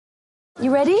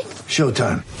You ready?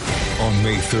 Showtime. On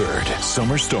May 3rd,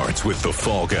 summer starts with The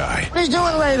Fall Guy. Let's do it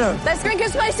later. Let's drink a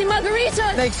spicy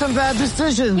margarita. Make some bad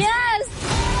decisions. Yes.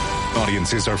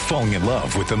 Audiences are falling in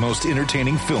love with the most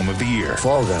entertaining film of the year.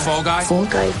 Fall Guy. Fall Guy? Fall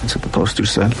Guy. That's what the poster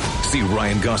said. See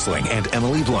Ryan Gosling and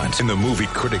Emily Blunt in the movie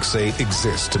critics say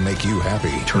exists to make you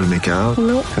happy. Trying to make it out?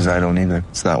 Nope. Because I don't either.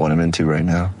 It's not what I'm into right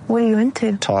now. What are you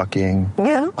into? Talking.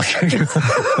 Yeah.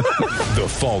 The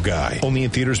Fall Guy. Only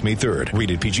in theaters May 3rd.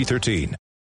 Rated PG-13.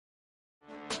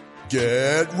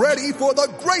 Get ready for the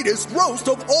greatest roast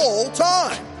of all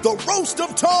time. The Roast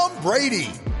of Tom Brady.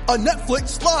 A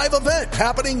Netflix live event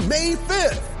happening May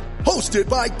 5th. Hosted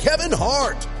by Kevin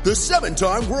Hart. The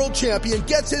 7-time world champion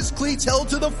gets his cleats held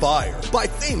to the fire by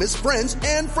famous friends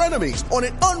and frenemies on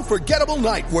an unforgettable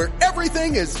night where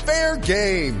everything is fair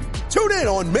game. Tune in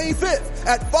on May 5th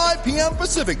at 5 p.m.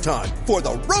 Pacific time for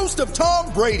the Roast of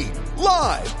Tom Brady.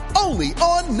 Live only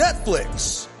on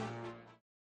Netflix.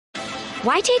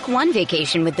 Why take one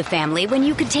vacation with the family when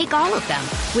you could take all of them?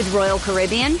 With Royal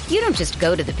Caribbean, you don't just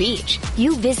go to the beach.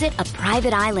 You visit a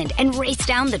private island and race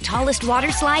down the tallest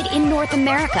water slide in North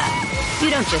America.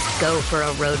 You don't just go for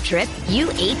a road trip. You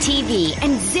ATV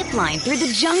and zip line through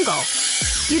the jungle.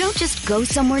 You don't just go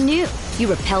somewhere new.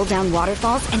 You rappel down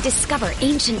waterfalls and discover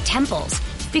ancient temples.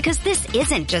 Because this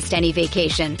isn't just any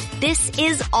vacation. This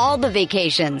is all the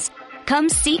vacations. Come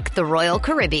seek the Royal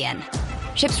Caribbean.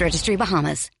 Ships Registry,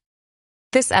 Bahamas.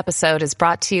 This episode is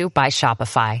brought to you by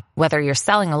Shopify. Whether you're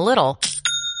selling a little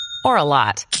or a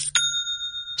lot,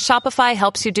 Shopify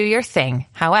helps you do your thing,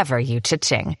 however you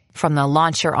cha-ching. From the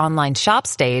launch your online shop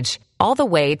stage, all the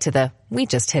way to the we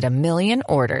just hit 1 million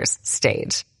orders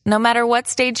stage. No matter what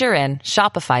stage you're in,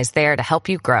 Shopify's there to help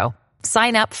you grow.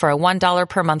 Sign up for a $1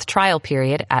 per month trial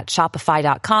period at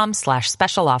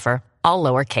shopify.com/special offer, all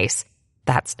lowercase.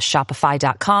 That's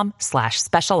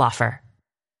shopify.com/special offer.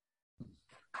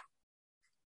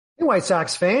 Hey, White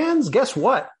Sox fans, guess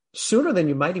what? Sooner than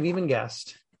you might have even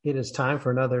guessed, it is time for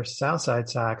another Southside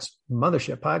Sox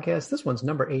Mothership podcast. This one's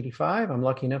number 85. I'm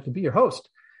lucky enough to be your host,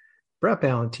 Brett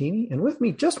Ballantini, and with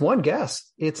me, just one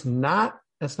guest. It's not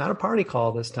a party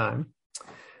call this time.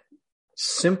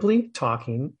 Simply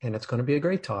talking, and it's going to be a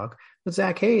great talk, with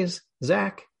Zach Hayes.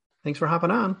 Zach, thanks for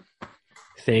hopping on.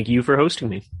 Thank you for hosting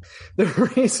me. The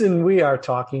reason we are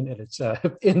talking, and it's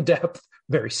in-depth,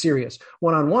 very serious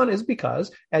one-on-one, is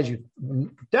because, as you've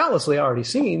doubtlessly already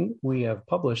seen, we have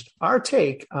published our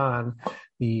take on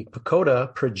the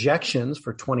PECOTA projections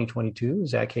for 2022.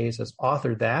 Zach Hayes has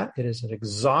authored that. It is an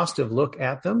exhaustive look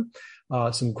at them,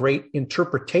 some great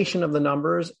interpretation of the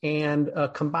numbers, and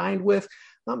combined with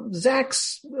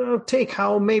Zach's take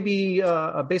how maybe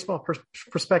a baseball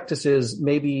prospectus is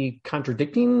maybe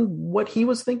contradicting what he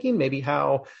was thinking, maybe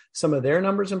how some of their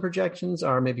numbers and projections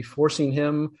are maybe forcing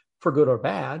him, for good or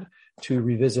bad, to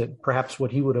revisit perhaps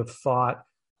what he would have thought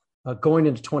going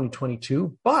into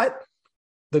 2022. But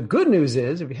the good news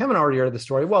is, if you haven't already heard the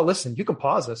story, well, listen, you can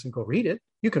pause this and go read it.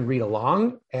 You can read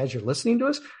along as you're listening to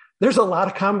us. There's a lot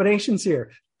of combinations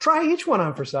here. Try each one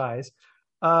on for size.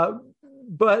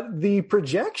 But the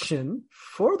projection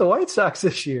for the White Sox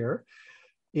this year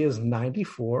is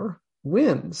 94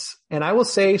 wins. And I will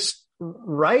say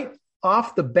right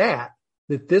off the bat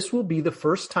that this will be the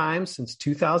first time since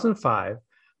 2005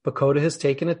 PECOTA has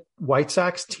taken a White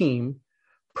Sox team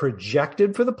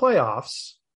projected for the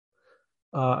playoffs,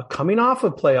 coming off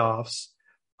of playoffs,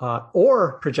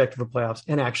 or projected for playoffs,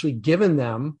 and actually given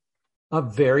them a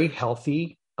very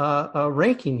healthy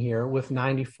ranking here with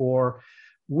 94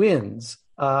 wins.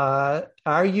 I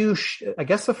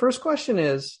guess the first question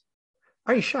is,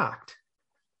 are you shocked?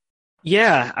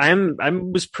 Yeah, I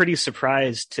was pretty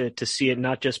surprised to see it,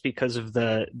 not just because of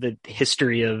the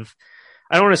history of,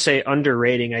 I don't want to say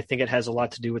underrating. I think it has a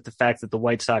lot to do with the fact that the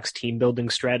White Sox team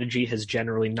building strategy has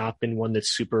generally not been one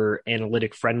that's super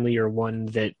analytic friendly, or one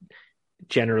that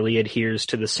generally adheres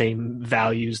to the same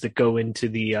values that go into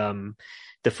the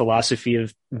philosophy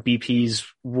of BP's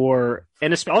WAR.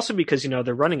 And it's also because,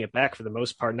 they're running it back for the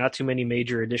most part, not too many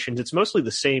major additions. It's mostly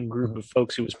the same group of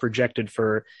folks who was projected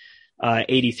for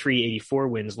 83, 84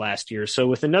 wins last year. So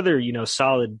with another,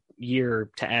 solid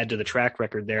year to add to the track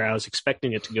record there, I was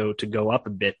expecting it to go up a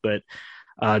bit, but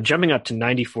jumping up to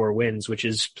 94 wins, which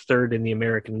is third in the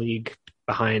American League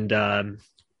behind,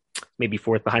 maybe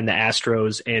fourth behind the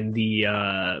Astros and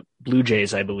the Blue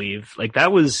Jays, I believe. Like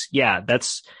that was,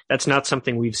 that's not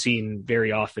something we've seen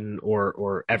very often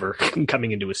or ever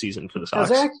coming into a season for the Sox.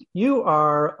 Now, Zach, you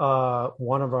are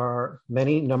one of our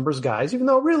many numbers guys, even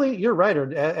though really you're right.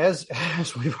 As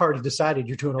we've already decided,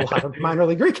 you're doing a lot of minor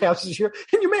league recaps this year,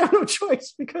 and you may have no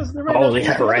choice because they're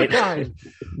right. Right.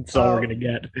 That's all we're going to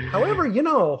get. However,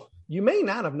 you may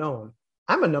not have known,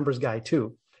 I'm a numbers guy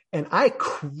too. And I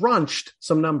crunched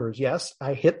some numbers. Yes,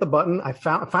 I hit the button. I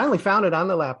finally found it on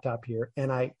the laptop here,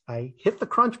 and I hit the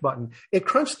crunch button. It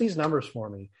crunched these numbers for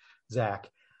me, Zach.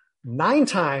 9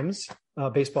 times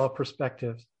Baseball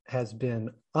Perspective has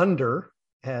been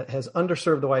has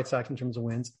underserved the White Sox in terms of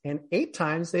wins, and 8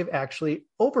 times they've actually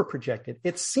overprojected.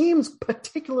 It seems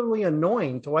particularly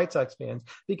annoying to White Sox fans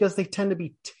because they tend to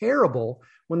be terrible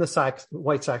when the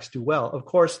White Sox do well. Of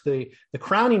course, the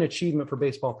crowning achievement for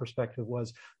Baseball Perspective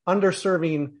was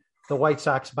underserving the White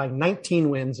Sox by 19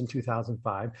 wins in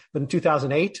 2005. But in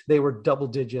 2008, they were double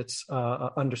digits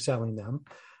underselling them.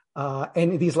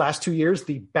 And these last 2 years,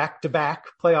 the back-to-back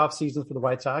playoff seasons for the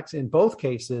White Sox, in both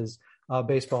cases,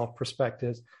 Baseball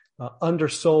Perspectives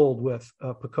undersold with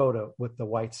PECOTA with the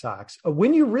White Sox.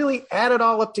 When you really add it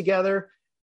all up together,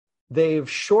 they've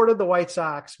shorted the White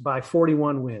Sox by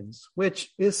 41 wins, which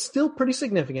is still pretty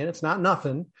significant. It's not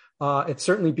nothing. It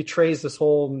certainly betrays this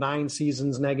whole 9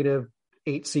 seasons negative,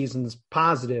 8 seasons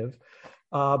positive.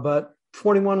 But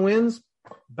 41 wins,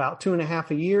 about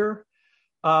 2.5 a year.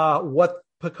 What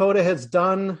PECOTA has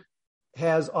done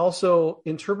has also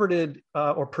interpreted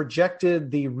or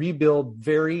projected the rebuild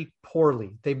very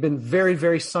poorly. They've been very,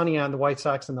 very sunny on the White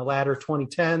Sox in the latter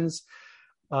 2010s.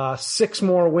 6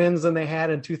 more wins than they had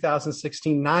in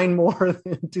 2016, 9 more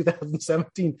than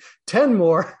 2017, 10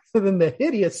 more than the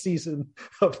hideous season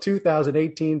of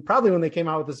 2018. Probably when they came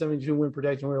out with the 72-win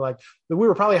projection, we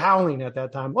were probably howling at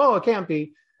that time. Oh, it can't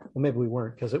be. Well, maybe we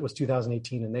weren't because it was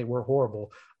 2018 and they were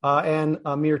horrible. And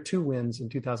a mere 2 wins in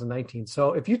 2019.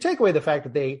 So if you take away the fact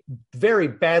that they very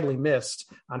badly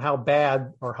missed on how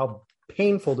bad or how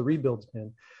painful the rebuild's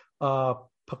been,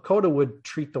 PECOTA would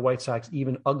treat the White Sox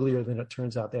even uglier than it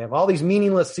turns out. They have all these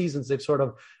meaningless seasons. They've sort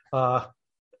of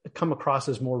come across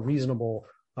as more reasonable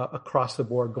across the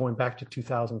board going back to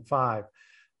 2005.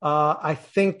 I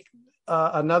think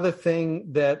another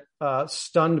thing that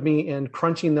stunned me in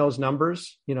crunching those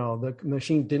numbers, the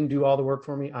machine didn't do all the work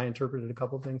for me. I interpreted a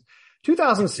couple of things.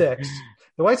 2006,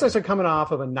 the White Sox are coming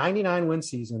off of a 99-win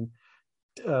season,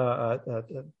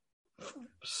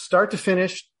 start to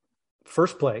finish,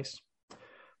 first place.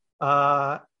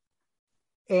 And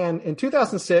in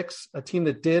 2006, a team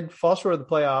that did fall short of the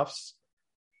playoffs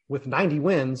with 90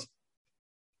 wins,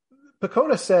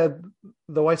 PECOTA said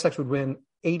the White Sox would win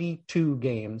 82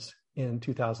 games in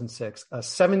 2006, a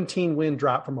 17-win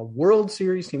drop from a World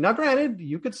Series team. Now, granted,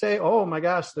 you could say, "Oh my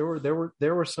gosh, there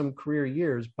were some career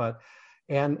years," but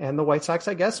and the White Sox,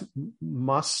 I guess,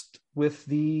 must with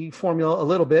the formula a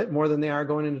little bit more than they are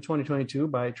going into 2022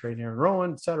 by trading Aaron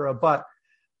Rowan, et cetera. But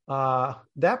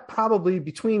that probably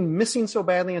between missing so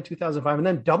badly in 2005 and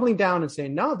then doubling down and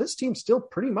saying, no, this team still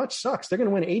pretty much sucks. They're going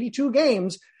to win 82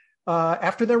 games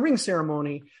after their ring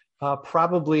ceremony,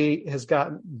 probably has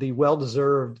gotten the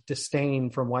well-deserved disdain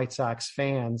from White Sox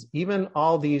fans, even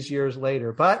all these years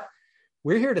later. But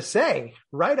we're here to say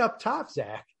right up top,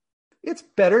 Zach, it's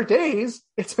better days.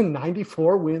 It's a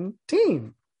 94-win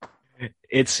team.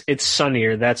 It's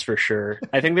sunnier, that's for sure.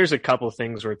 I think there's a couple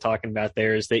things we're talking about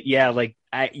there is that,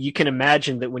 you can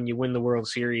imagine that when you win the World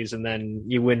Series and then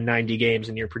you win 90 games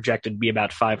and you're projected to be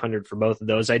about 500 for both of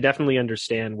those. I definitely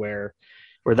understand where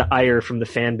the ire from the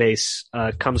fan base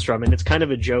comes from. And it's kind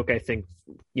of a joke, I think,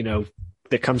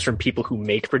 that comes from people who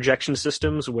make projection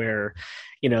systems where,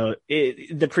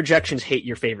 the projections hate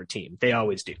your favorite team. They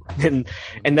always do. And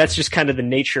that's just kind of the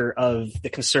nature of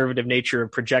the conservative nature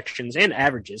of projections and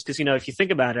averages. Cause, if you think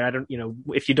about it,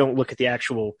 if you don't look at the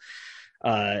actual,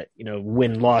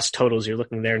 win-loss totals, you're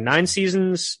looking there, 9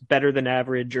 seasons better than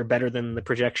average or better than the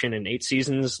projection, and 8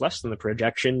 seasons less than the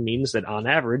projection means that on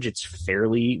average,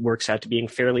 works out to being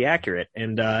fairly accurate.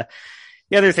 And, the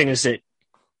other thing is that,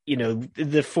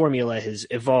 the formula has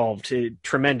evolved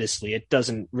tremendously. It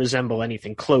doesn't resemble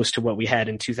anything close to what we had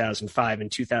in 2005 and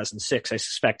 2006. I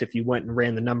suspect if you went and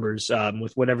ran the numbers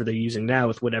with whatever they're using now,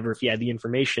 if you had the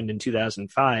information in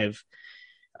 2005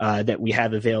 that we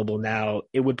have available now,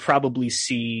 it would probably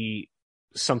see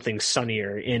something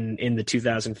sunnier in the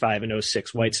 2005 and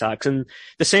 06 White Sox. And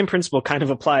the same principle kind of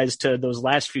applies to those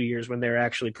last few years when they're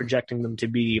actually projecting them to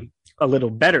be a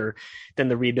little better than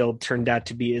the rebuild turned out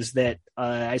to be, is that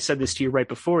I said this to you right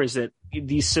before, is that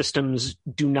these systems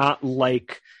do not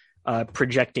like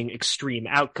projecting extreme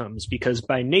outcomes, because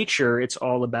by nature it's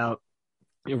all about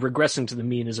regressing to the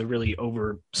mean is a really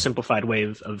oversimplified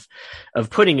way of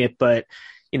putting it. But,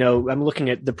 I'm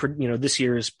looking at this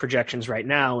year's projections right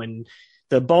now, and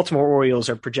the Baltimore Orioles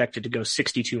are projected to go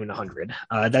 62 and 100.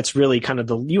 That's really kind of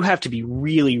you have to be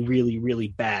really, really, really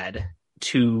bad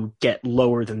to get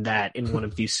lower than that in one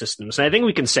of these systems. And I think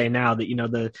we can say now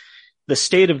that, the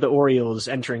state of the Orioles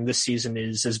entering this season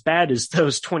is as bad as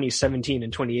those 2017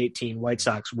 and 2018 White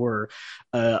Sox were,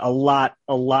 a lot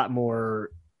more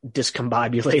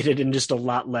discombobulated and just a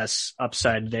lot less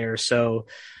upside there. So,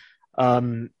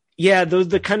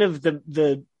 the kind of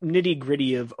the nitty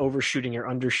gritty of overshooting or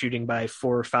undershooting by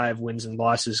 4 or 5 wins and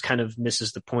losses kind of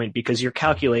misses the point, because you're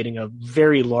calculating a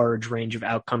very large range of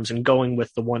outcomes and going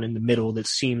with the one in the middle that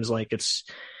seems like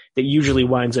that usually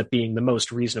winds up being the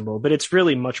most reasonable. But it's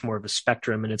really much more of a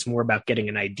spectrum, and it's more about getting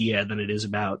an idea than it is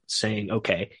about saying,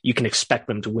 okay, you can expect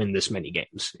them to win this many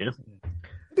games. You know?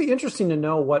 It'd be interesting to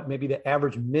know what maybe the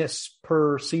average miss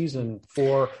per season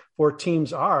for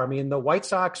teams are. I mean, the White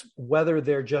Sox, whether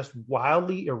they're just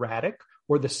wildly erratic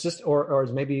or the system, or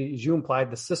as maybe as you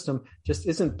implied, the system just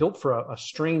isn't built for a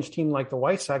strange team like the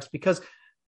White Sox, because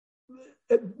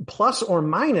plus or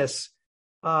minus,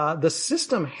 the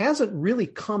system hasn't really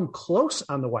come close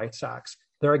on the White Sox.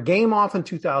 They're a game off in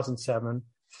 2007,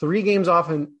 3 games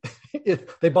off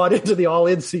they bought into the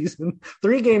all-in season,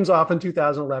 3 games off in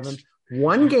 2011,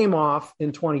 1 game off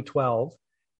in 2012,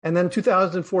 and then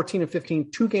 2014 and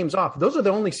 15, 2 games off. Those are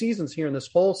the only seasons here in this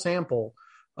whole sample.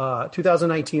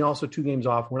 2019 also 2 games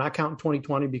off. We're not counting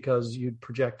 2020 because you'd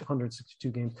project 162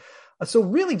 games. So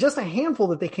really just a handful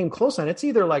that they came close on. It's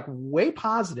either like way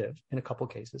positive in a couple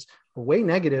cases or way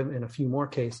negative in a few more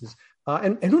cases.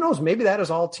 And who knows, maybe that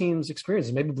is all teams'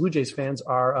 experiences. Maybe Blue Jays fans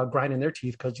are grinding their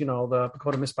teeth because, the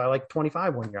PECOTA missed by like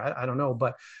 25 one year. I don't know.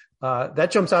 But that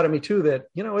jumps out at me too, that,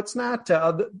 it's not,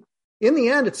 in the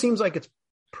end, it seems like it's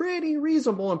pretty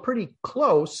reasonable and pretty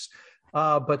close.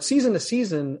 But season to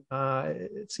season,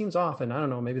 it seems off. And I don't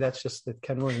know, maybe that's just the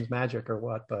Ken Williams magic or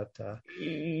what, but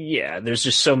there's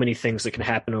just so many things that can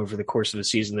happen over the course of a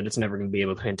season that it's never going to be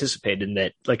able to anticipate. And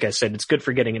that, like I said, it's good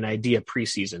for getting an idea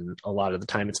preseason. A lot of the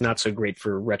time, it's not so great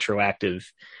for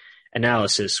retroactive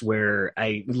analysis, where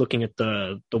looking at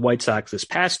the White Sox this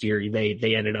past year,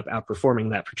 they ended up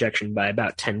outperforming that projection by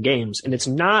about 10 games. And it's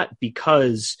not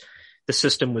because the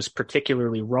system was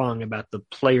particularly wrong about the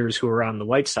players who are on the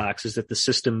White Sox, is that the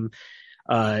system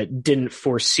didn't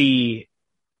foresee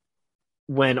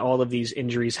when all of these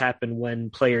injuries happen, when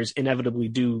players inevitably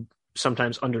do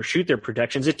sometimes undershoot their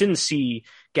projections. It didn't see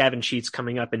Gavin Sheets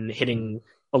coming up and hitting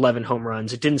 11 home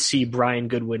runs. It didn't see Brian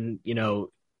Goodwin,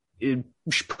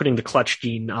 putting the clutch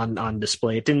gene on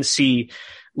display. It didn't see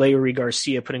Leury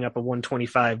Garcia putting up a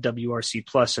 125 WRC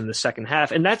plus in the second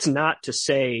half. And that's not to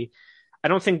say, I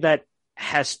don't think that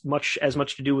has as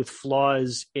much to do with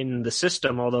flaws in the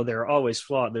system, although they're always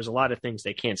flawed. There's a lot of things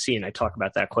they can't see, and I talk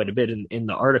about that quite a bit in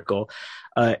the article,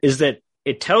 is that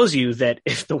it tells you that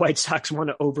if the White Sox want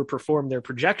to overperform their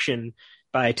projection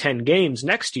by 10 games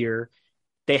next year,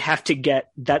 they have to get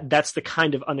that. That's the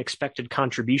kind of unexpected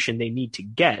contribution they need to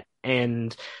get.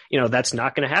 And, that's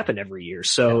not going to happen every year.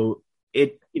 So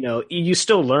you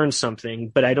still learn something,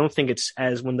 but I don't think it's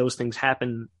when those things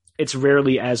happen, it's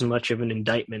rarely as much of an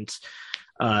indictment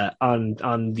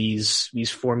on these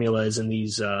formulas and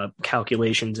these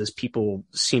calculations as people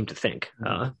seem to think.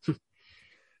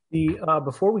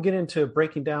 Before we get into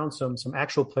breaking down some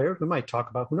actual players, we might talk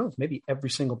about, who knows, maybe every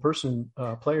single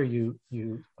player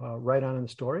you write on in the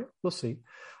story. We'll see.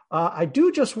 I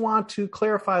do just want to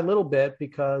clarify a little bit,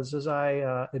 because as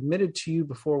I admitted to you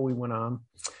before we went on,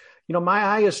 my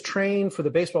eye is trained for the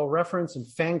Baseball Reference and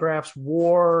Fangraphs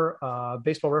WAR.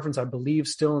 Baseball Reference, I believe,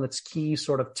 still in its key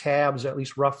sort of tabs, at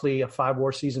least roughly a 5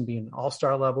 WAR season being an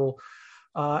all-star level.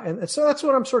 And so that's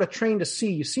what I'm sort of trained to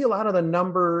see. You see a lot of the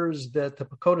numbers that the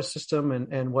PECOTA system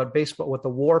and what the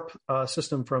WAR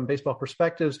system from Baseball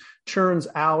Perspectives churns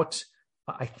out.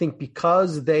 I think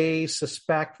because they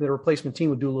suspect the replacement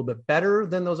team would do a little bit better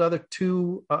than those other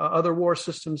two other WAR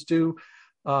systems do.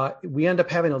 We end up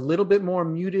having a little bit more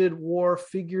muted WAR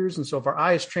figures. And so if our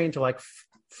eye is trained to like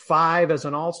 5 as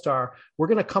an all-star, we're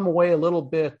going to come away a little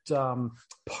bit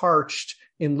parched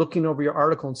in looking over your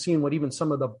article and seeing what even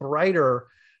some of the brighter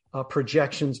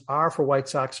projections are for White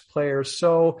Sox players.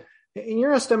 So in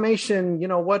your estimation,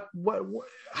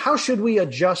 how should we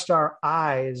adjust our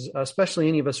eyes, especially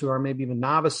any of us who are maybe even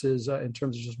novices in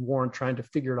terms of just WAR and trying to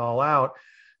figure it all out?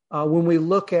 When we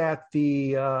look at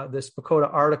this PECOTA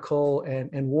article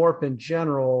and WARP in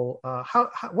general,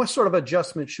 what sort of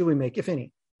adjustment should we make, if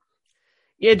any?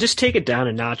 Yeah, just take it down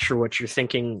a notch for what you're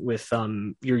thinking with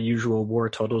your usual WAR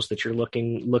totals that you're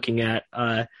looking at.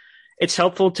 It's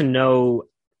helpful to know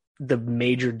the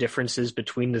major differences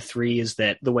between the three. Is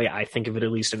that the way I think of it,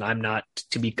 at least, and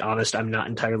to be honest, I'm not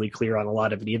entirely clear on a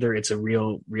lot of it either. It's a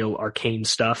real arcane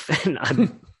stuff,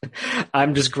 and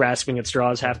I'm just grasping at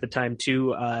straws half the time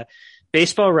too.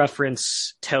 Baseball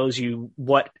Reference tells you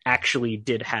what actually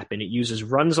did happen. It uses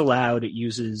runs allowed. It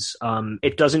uses,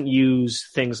 it doesn't use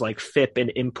things like FIP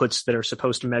and inputs that are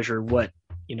supposed to measure what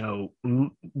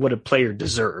a player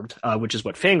deserved, which is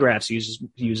what Fangraphs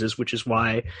uses, which is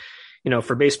why,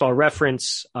 for Baseball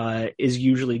Reference, is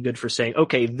usually good for saying,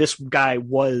 okay, this guy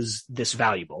was this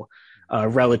valuable,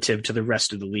 relative to the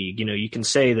rest of the league. You can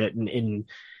say that in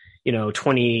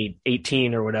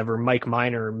 2018 or whatever, Mike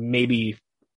Minor maybe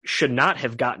should not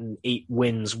have gotten 8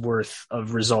 wins worth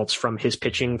of results from his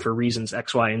pitching for reasons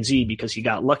X, Y, and Z, because he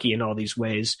got lucky in all these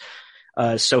ways.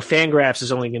 So Fangraphs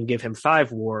is only going to give him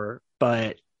 5 WAR,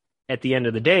 but at the end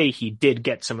of the day, he did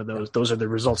get some of those. Those are the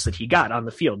results that he got on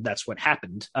the field. That's what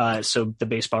happened. So the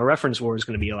Baseball Reference WAR is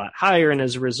going to be a lot higher. And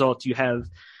as a result, you have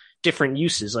different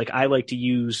uses. Like, I like to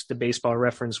use the Baseball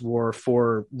Reference WAR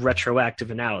for retroactive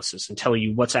analysis and tell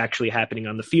you what's actually happening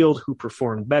on the field, who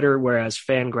performed better, whereas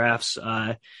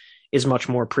Fangraphs is much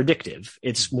more predictive.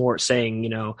 It's more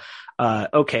saying,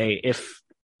 okay, if,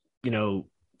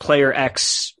 player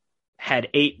X had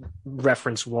 8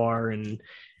 reference WAR and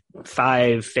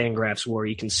 5 Fangraphs WAR,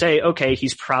 you can say, okay,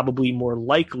 he's probably more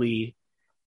likely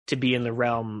to be in the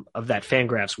realm of that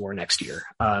Fangraphs WAR next year.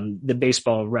 The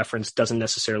Baseball Reference doesn't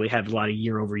necessarily have a lot of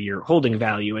year-over-year holding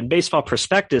value, and Baseball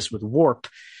Prospectus with WARP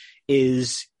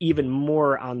is even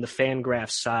more on the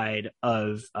Fangraphs side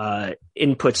of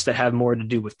inputs that have more to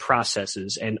do with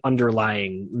processes and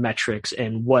underlying metrics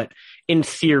and what, in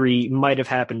theory, might have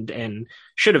happened and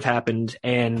should have happened.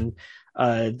 And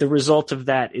the result of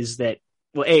that is that,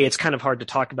 well, it's kind of hard to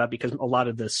talk about because a lot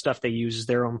of the stuff they use is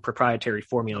their own proprietary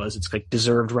formulas. It's like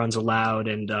deserved runs allowed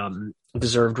and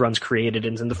deserved runs created.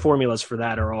 And the formulas for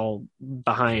that are all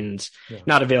behind,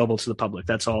 not available to the public.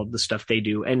 That's all the stuff they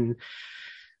do. And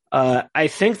I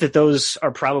think that those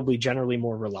are probably generally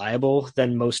more reliable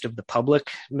than most of the public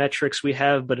metrics we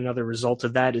have. But another result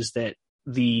of that is that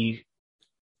the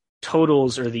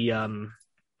totals or the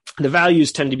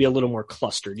values tend to be a little more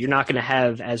clustered. You're not going to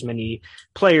have as many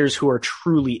players who are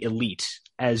truly elite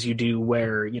as you do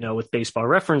where, with Baseball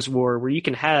Reference WAR, where you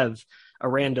can have a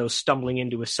rando stumbling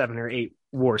into a 7 or 8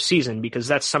 WAR season, because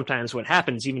that's sometimes what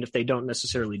happens, even if they don't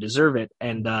necessarily deserve it.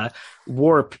 And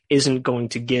WARP isn't going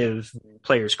to give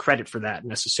players credit for that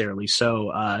necessarily.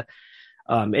 So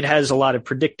it has a lot of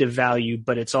predictive value,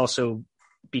 but it's also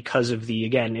because of the,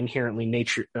 again, inherently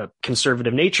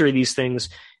conservative nature of these things.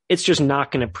 It's just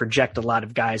not going to project a lot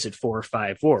of guys at 4 or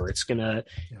 5 WAR. It's going to,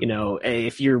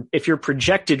 if you're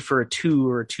projected for a 2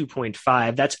 or a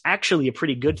 2.5, that's actually a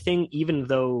pretty good thing, even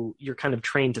though you're kind of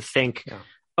trained to think,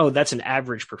 oh, that's an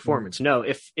average performance. No,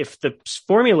 if the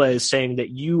formula is saying that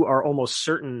you are almost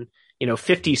certain,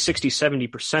 50, 60,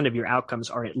 70% of your outcomes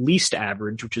are at least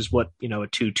average, which is what, a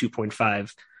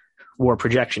 2.5 WAR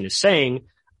projection is saying,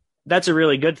 that's a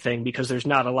really good thing, because there's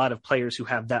not a lot of players who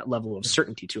have that level of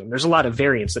certainty to them. There's a lot of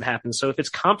variance that happens. So if it's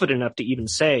confident enough to even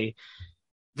say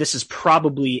this is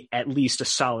probably at least a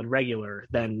solid regular,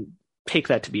 then take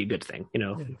that to be a good thing,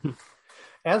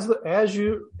 As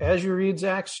you read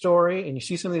Zach's story and you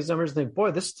see some of these numbers and think,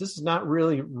 boy, this is not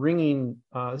really ringing.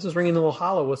 This is ringing a little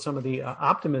hollow with some of the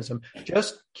optimism.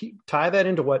 Just tie that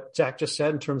into what Zach just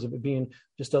said in terms of it being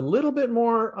just a little bit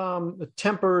more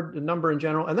tempered number in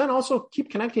general, and then also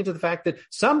keep connecting to the fact that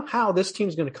somehow this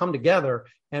team's going to come together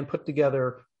and put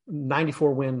together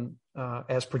 94 win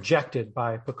as projected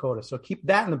by PECOTA. So keep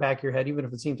that in the back of your head, even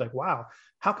if it seems like, wow,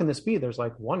 how can this be? There's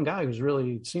like one guy who's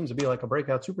really seems to be like a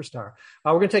breakout superstar.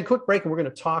 We're going to take a quick break and we're going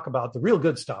to talk about the real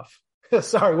good stuff.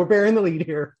 Sorry, we're bearing the lead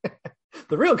here.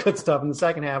 The real good stuff in the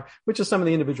second half, which is some of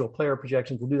the individual player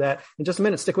projections. We'll do that in just a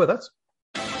minute. Stick with us.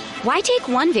 Why take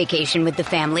one vacation with the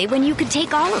family when you could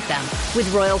take all of them?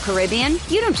 With Royal Caribbean,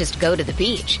 you don't just go to the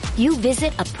beach. You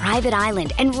visit a private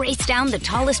island and race down the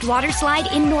tallest water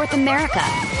slide in North America.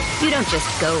 You don't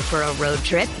just go for a road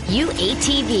trip. You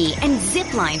ATV and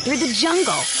zip line through the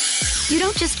jungle. You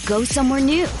don't just go somewhere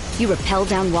new. You rappel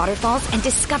down waterfalls and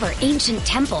discover ancient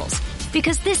temples.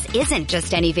 Because this isn't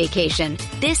just any vacation.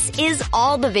 This is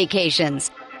all the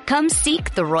vacations. Come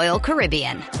seek the Royal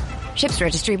Caribbean. Ships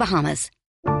Registry, Bahamas.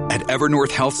 At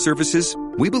Evernorth Health Services,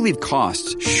 we believe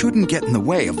costs shouldn't get in the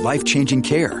way of life-changing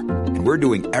care, and we're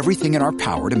doing everything in our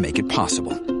power to make it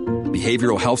possible.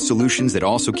 Behavioral health solutions that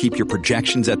also keep your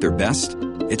projections at their best?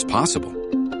 It's possible.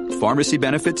 Pharmacy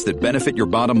benefits that benefit your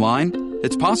bottom line?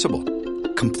 It's possible.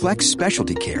 Complex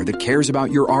specialty care that cares about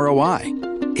your ROI?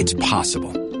 It's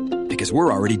possible. Because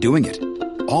we're already doing it.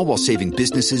 All while saving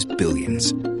businesses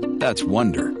billions. That's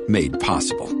Wonder made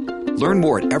possible. Learn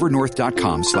more at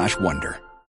evernorth.com/wonder.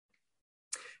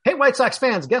 Hey, White Sox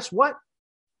fans, guess what?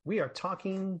 We are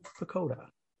talking PECOTA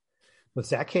with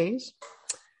Zach Hayes,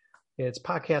 It's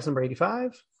podcast number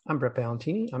 85. I'm Brett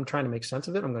Ballantini. I'm trying to make sense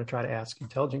of it. I'm going to try to ask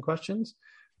intelligent questions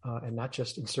and not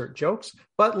just insert jokes.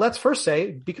 But let's first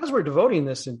say, because we're devoting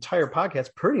this entire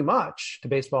podcast pretty much to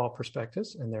baseball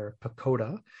prospectus and their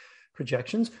PECOTA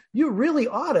projections, you really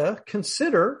ought to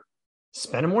consider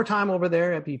spending more time over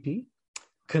there at BP.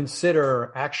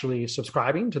 Consider actually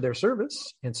subscribing to their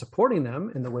service and supporting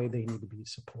them in the way they need to be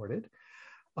supported.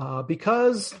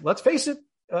 Because let's face it,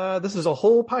 this is a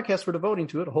whole podcast we're devoting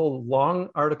to it, a whole long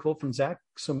article from Zach,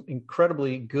 some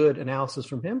incredibly good analysis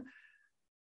from him,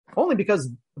 only because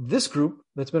this group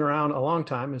that's been around a long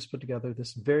time has put together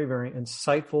this very, very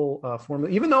insightful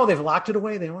formula. Even though they've locked it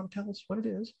away, they don't want to tell us what it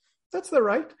is. That's their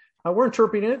right. We're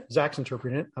interpreting it. Zach's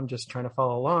interpreting it. I'm just trying to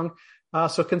follow along.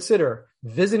 So consider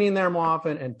visiting there more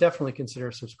often, and definitely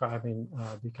consider subscribing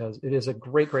because it is a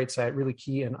great, great site, really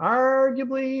key, and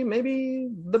arguably maybe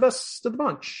the best of the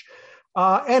bunch.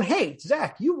 And hey,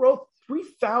 Zach, you wrote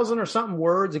 3,000 or something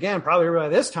words. Again, probably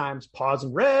everybody this time's paused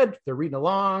and read. They're reading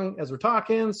along as we're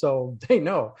talking, so they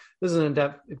know this is an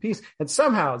in-depth piece. And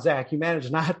somehow, Zach, you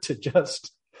managed not to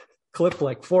just clip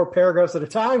like 4 paragraphs at a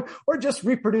time or just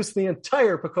reproduce the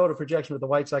entire PECOTA projection of the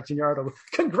White Sox in your article.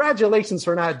 Congratulations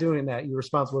for not doing that, you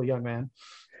responsible young man.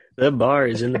 The bar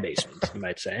is in the basement, you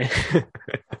might say.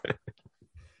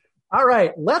 All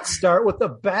right, let's start with the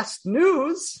best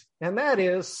news, and that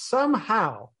is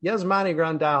somehow Yasmani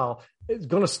Grandal is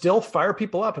going to still fire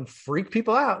people up and freak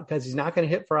people out because he's not going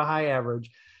to hit for a high average.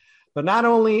 But not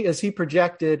only is he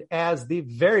projected as the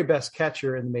very best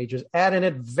catcher in the majors at an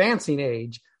advancing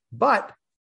age, but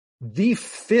the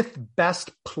 5th best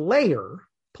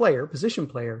position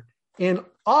player in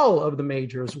all of the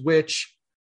majors, which,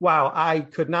 wow, I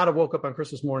could not have woke up on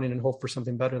Christmas morning and hoped for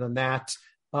something better than that.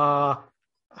 How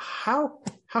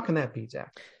can that be,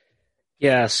 Zach?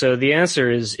 Yeah, so the answer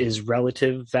is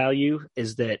relative value,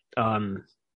 is that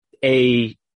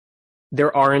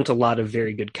there aren't a lot of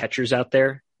very good catchers out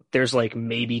there. There's like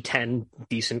maybe 10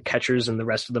 decent catchers and the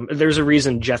rest of them. There's a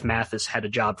reason Jeff Mathis had a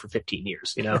job for 15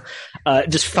 years,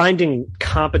 just finding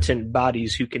competent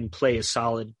bodies who can play a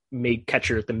solid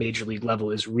catcher at the major league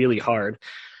level is really hard.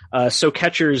 So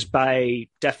catchers by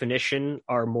definition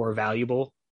are more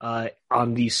valuable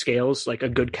on these scales. Like a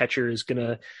good catcher is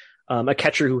a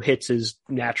catcher who hits is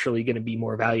naturally going to be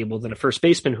more valuable than a first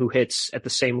baseman who hits at the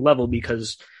same level,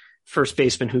 because first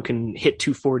baseman who can hit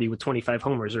 240 with 25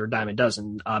 homers are a dime a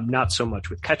dozen, not so much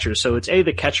with catchers. So it's A,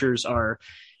 the catchers are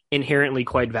inherently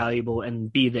quite valuable,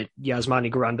 and B, that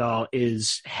Yasmani Grandal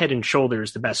is head and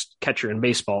shoulders the best catcher in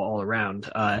baseball all around.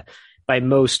 By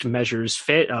most measures,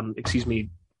 BP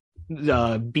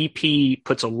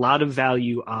puts a lot of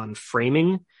value on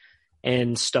framing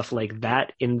and stuff like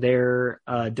that in their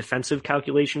defensive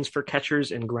calculations for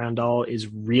catchers, and Grandal is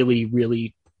really,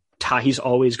 really he's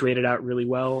always graded out really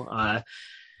well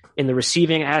in the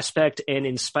receiving aspect. And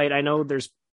in spite, I know there's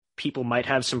people might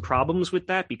have some problems with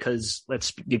that because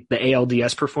the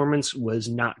ALDS performance was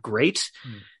not great.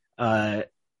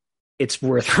 It's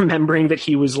worth remembering that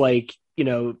he was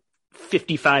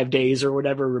 55 days or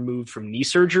whatever removed from knee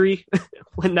surgery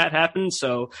when that happened.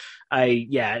 So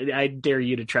I dare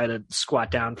you to try to squat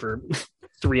down for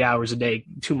 3 hours a day,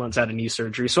 2 months out of knee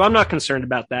surgery. So I'm not concerned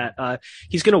about that.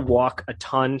 He's going to walk a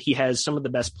ton. He has some of the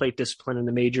best plate discipline in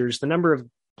the majors. The number of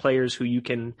players who you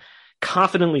can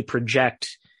confidently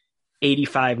project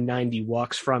 85, 90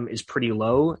 walks from is pretty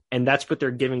low. And that's what they're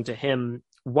giving to him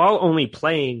while only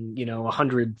playing,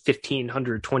 115,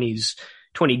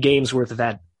 120 games worth of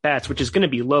at bats, which is going to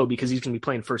be low because he's going to be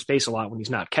playing first base a lot when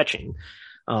he's not catching.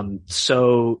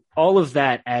 So all of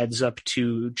that adds up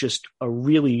to just a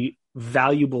really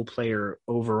valuable player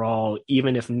overall,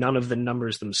 even if none of the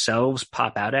numbers themselves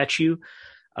pop out at you.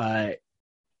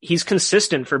 He's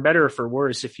consistent for better or for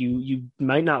worse. If you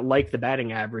might not like the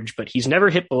batting average, but he's never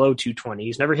hit below 220.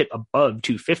 He's never hit above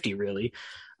 250 really.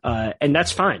 And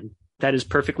that's fine. That is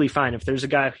perfectly fine. If there's a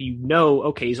guy who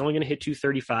okay, he's only going to hit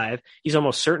 235. He's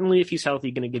almost certainly, if he's healthy,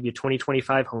 going to give you 20,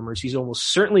 25 homers. He's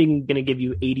almost certainly going to give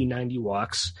you 80, 90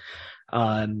 walks.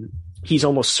 He's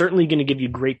almost certainly going to give you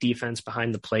great defense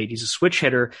behind the plate. He's a switch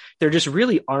hitter. There just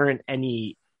really aren't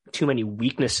too many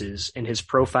weaknesses in his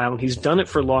profile. And he's done it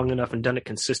for long enough and done it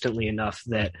consistently enough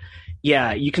that,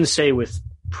 you can say with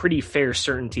pretty fair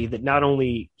certainty that not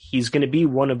only he's going to be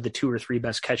one of the 2 or 3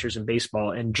 best catchers in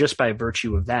baseball, and just by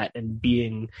virtue of that and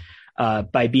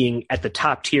by being at the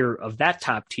top tier of that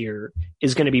top tier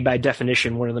is going to be by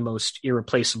definition one of the most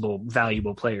irreplaceable,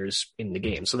 valuable players in the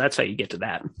game. So that's how you get to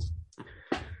that.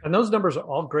 And those numbers are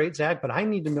all great, Zach, but I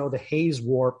need to know the Hayes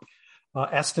Warp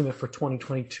estimate for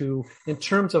 2022 in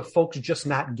terms of folks just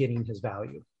not getting his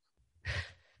value.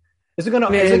 Is it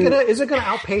gonna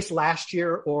outpace last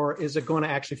year, or is it going to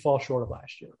actually fall short of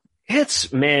last year?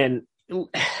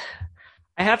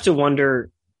 I have to wonder.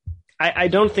 I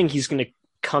don't think he's going to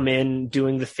come in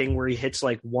doing the thing where he hits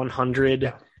like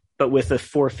 100, but with a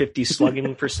 450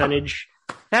 slugging percentage.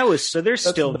 That's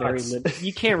still very limited.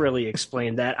 You can't really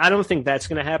explain that. I don't think that's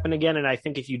going to happen again. And I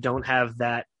think if you don't have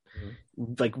that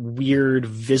like weird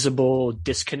visible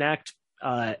disconnect,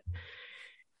 I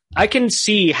can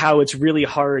see how it's really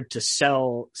hard to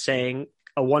sell saying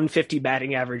a 150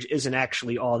 batting average isn't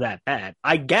actually all that bad.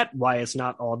 I get why it's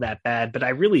not all that bad, but I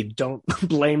really don't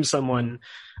blame someone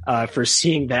for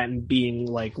seeing that and being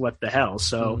like, what the hell?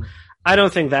 So I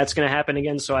don't think that's going to happen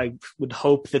again. So I would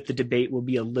hope that the debate will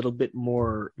be a little bit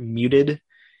more muted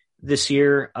this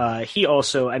year. He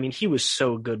was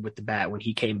so good with the bat when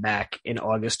he came back in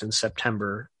August and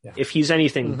September. Yeah. If he's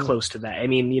anything close to that,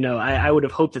 I would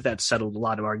have hoped that settled a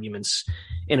lot of arguments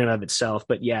in and of itself.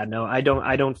 But yeah, no, I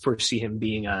don't foresee him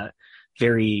being a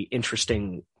very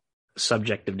interesting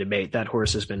subject of debate. That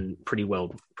horse has been pretty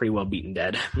well beaten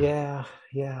dead. Yeah.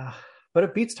 But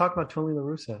it beats talking about Tony La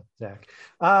Russa, Zach.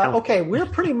 Okay, we're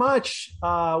pretty much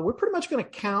going to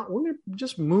count. We're going to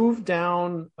just move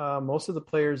down most of the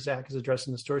players Zach is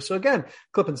addressing the story. So again,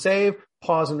 clip and save,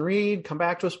 pause and read, come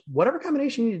back to us. Whatever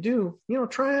combination you do,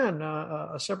 try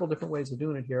on several different ways of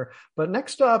doing it here. But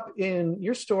next up in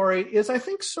your story is, I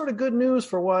think, sort of good news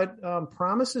for what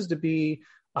promises to be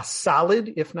a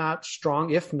solid, if not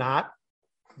strong, if not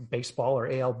baseball or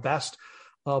AL best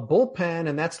bullpen,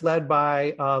 and that's led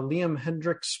by Liam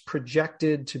Hendriks,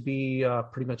 projected to be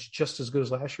pretty much just as good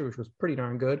as last year, which was pretty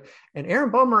darn good. And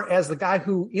Aaron Bummer as the guy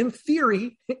who, in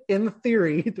theory,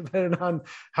 depending on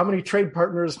how many trade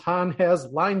partners Han has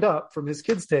lined up from his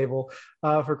kids' table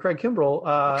for Craig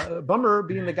Kimbrell, Bummer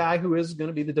being the guy who is going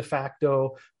to be the de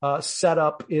facto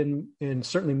setup in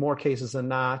certainly more cases than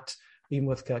not, even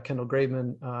with Kendall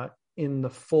Graveman in the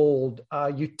fold.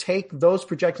 You take those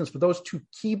projections for those two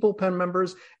key bullpen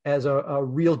members as a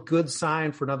real good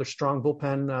sign for another strong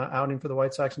bullpen outing for the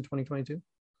White Sox in 2022?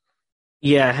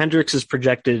 Yeah, Hendriks is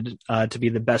projected to be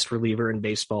the best reliever in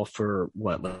baseball for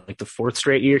the fourth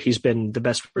straight year. He's been the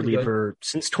best reliever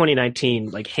since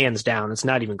 2019, like hands down. It's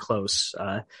not even close.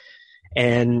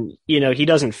 And, he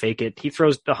doesn't fake it. He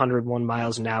throws 101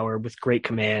 miles an hour with great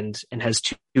command and has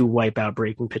two wipeout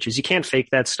breaking pitches. You can't fake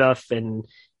that stuff. And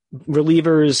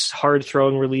relievers, hard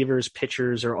throwing relievers,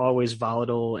 pitchers are always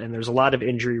volatile, and there's a lot of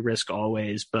injury risk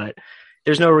always, but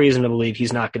there's no reason to believe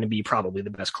he's not going to be probably the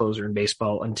best closer in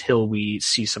baseball until we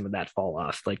see some of that fall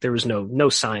off. Like, there was no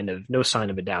sign of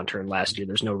a downturn last year.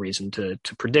 There's no reason to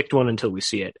predict one until we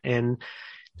see it. And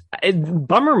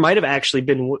Bummer might have actually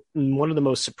been one of the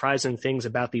most surprising things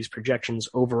about these projections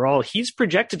overall. He's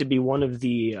projected to be one of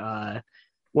the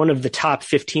top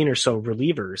 15 or so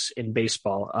relievers in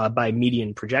baseball by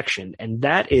median projection. And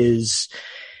that is,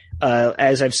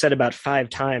 as I've said about 5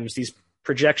 times, these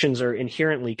projections are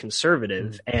inherently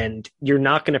conservative, and you're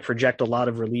not going to project a lot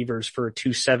of relievers for a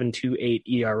 2.7, 2.8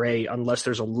 ERA unless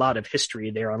there's a lot of history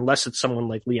there, unless it's someone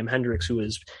like Liam Hendriks who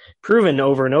has proven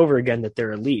over and over again that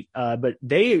they're elite. But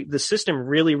the system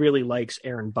really, really likes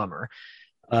Aaron Bummer.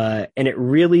 And it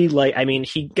really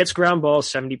he gets ground balls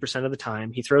 70% of the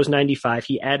time. He throws 95.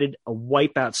 He added a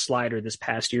wipeout slider this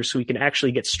past year so he can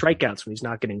actually get strikeouts when he's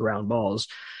not getting ground balls.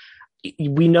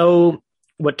 We know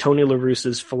what Tony La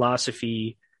Russa's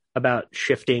philosophy about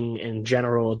shifting and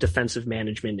general defensive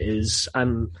management is.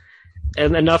 And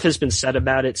enough has been said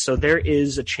about it. So there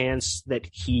is a chance that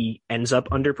he ends up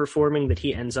underperforming, that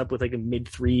he ends up with like a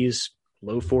mid-3s,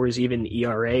 low 4s, even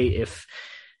ERA if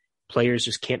players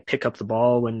just can't pick up the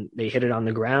ball when they hit it on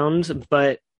the ground.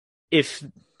 But if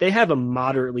they have a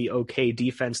moderately okay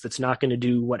defense that's not going to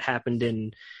do what happened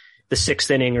in the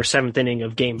 6th inning or 7th inning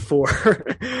of game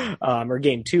 4 or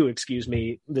game 2,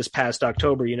 this past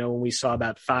October, when we saw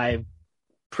about 5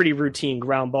 pretty routine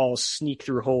ground balls sneak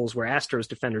through holes where Astros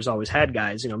defenders always had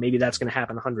guys, maybe that's going to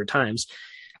happen 100 times.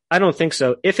 I don't think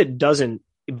so. If it doesn't,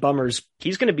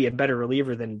 he's going to be a better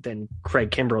reliever than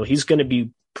Craig Kimbrell. He's going to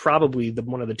be probably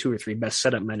one of the 2 or 3 best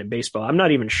setup men in baseball. I'm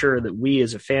not even sure that we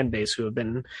as a fan base who have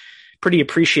been pretty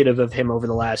appreciative of him over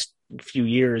the last few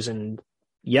years and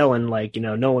yelling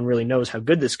no one really knows how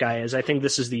good this guy is. I think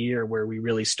this is the year where we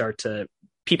really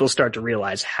people start to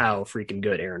realize how freaking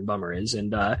good Aaron Bummer is.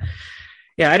 And I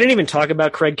didn't even talk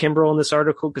about Craig Kimbrell in this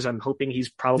article because I'm hoping he's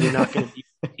probably not going to be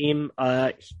the team.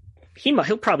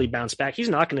 He'll probably bounce back. He's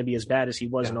not going to be as bad as he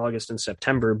was in August and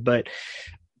September, but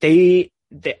I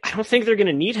don't think they're going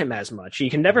to need him as much. You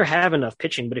can never have enough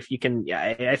pitching, but if you can,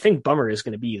 I think Bummer is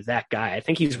going to be that guy. I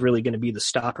think he's really going to be the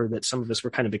stopper that some of us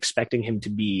were kind of expecting him to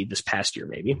be this past year,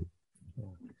 maybe.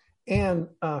 And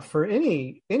for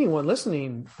anyone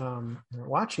listening, or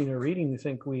watching or reading, you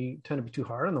think we tend to be too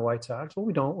hard on the White Sox. Well,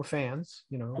 we don't. We're fans.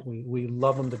 We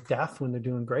love them to death when they're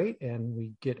doing great, and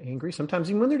we get angry sometimes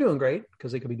even when they're doing great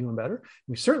because they could be doing better.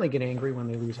 We certainly get angry when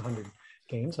they lose 100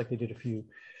 games like they did a few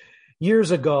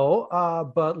years ago.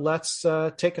 But let's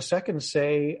take a second and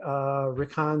say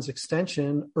Rick Hahn's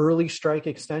extension, early strike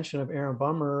extension of Aaron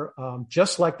Bummer,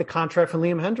 just like the contract for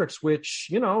Liam Hendriks,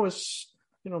 which, is,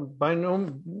 by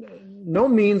no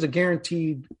means a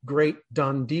guaranteed great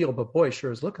done deal, but boy,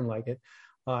 sure is looking like it.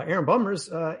 Aaron Bummer's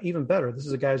even better. This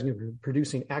is a guy who's going to be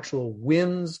producing actual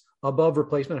wins above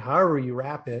replacement, however you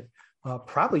wrap it,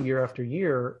 probably year after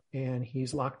year, and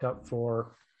he's locked up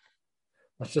for,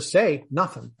 let's just say,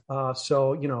 nothing.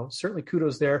 So, certainly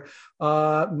kudos there.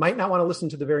 Might not want to listen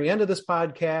to the very end of this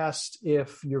podcast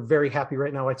if you're very happy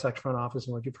right now, White Sox front office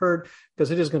and what you've heard,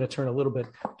 because it is going to turn a little bit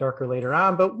darker later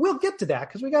on. But we'll get to that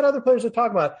because we got other players to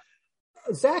talk about.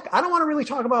 Zach, I don't want to really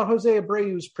talk about Jose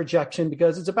Abreu's projection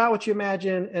because it's about what you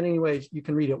imagine. And anyways, you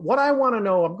can read it. What I want to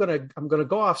know, I'm going to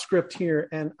go off script here,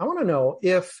 and I want to know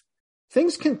if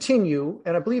things continue,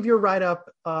 and I believe your write-up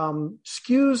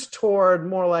skews toward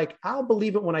more like, I'll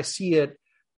believe it when I see it,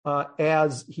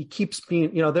 as he keeps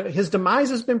being, his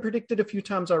demise has been predicted a few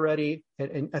times already.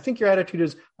 And I think your attitude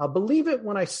is, I'll believe it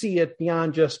when I see it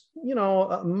beyond just,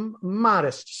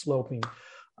 modest sloping.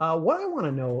 What I want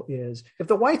to know is if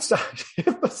the White Sox, if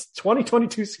the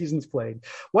 2022 season's played,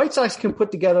 White Sox can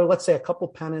put together, let's say, a couple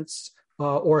pennants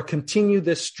or continue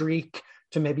this streak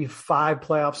to maybe 5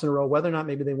 playoffs in a row, whether or not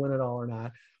maybe they win it all or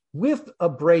not, with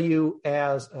Abreu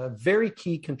as a very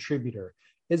key contributor.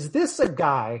 Is this a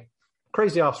guy,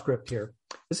 crazy off script here,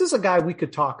 is this a guy we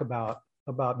could talk about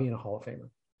being a Hall of Famer?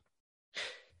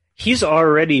 He's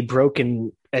already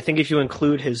broken, I think if you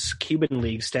include his Cuban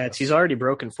League stats, he's already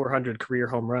broken 400 career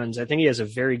home runs. I think he has a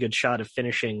very good shot of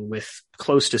finishing with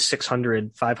close to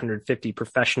 600, 550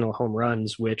 professional home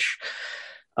runs, which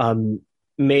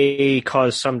may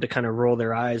cause some to kind of roll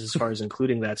their eyes as far as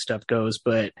including that stuff goes,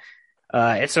 but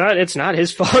it's not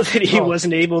his fault that he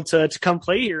wasn't able to come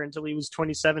play here until he was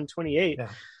 27, 28.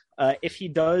 Yeah. If he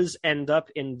does end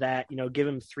up in that, give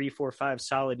him 3, 4, 5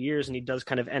 solid years, and he does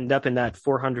kind of end up in that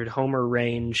 400 homer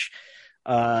range,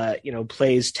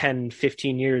 plays 10,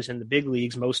 15 years in the big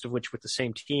leagues, most of which with the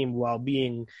same team, while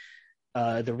being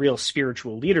the real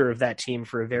spiritual leader of that team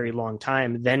for a very long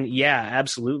time, then yeah,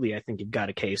 absolutely. I think you've got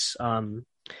a case.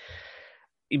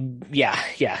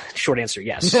 Yeah. Short answer.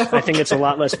 Yes. Okay. I think it's a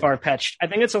lot less far-fetched.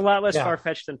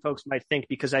 Far-fetched than folks might think,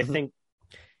 because I think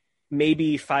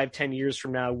maybe 5-10 years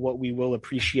from now, what we will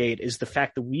appreciate is the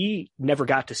fact that we never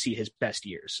got to see his best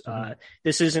years.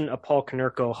 This isn't a Paul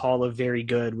Konerko Hall of very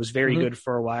good, was very good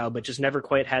for a while, but just never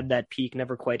quite had that peak,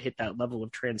 never quite hit that level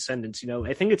of transcendence.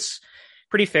 I think it's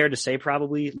pretty fair to say,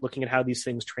 probably looking at how these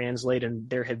things translate, and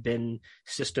there have been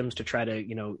systems to try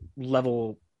to,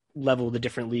 level the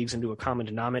different leagues into a common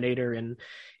denominator. And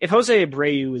if Jose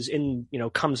Abreu is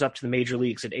comes up to the major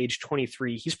leagues at age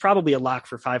 23, he's probably a lock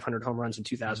for 500 home runs and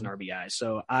 2,000 RBIs.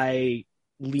 So I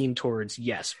lean towards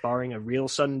yes, barring a real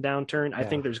sudden downturn. I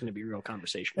think there's going to be real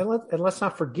conversation. And let's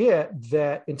not forget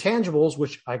that intangibles,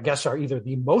 which I guess are either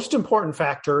the most important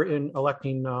factor in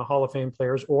electing Hall of Fame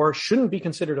players, or shouldn't be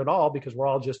considered at all because we're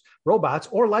all just robots,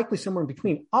 or likely somewhere in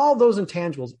between. All those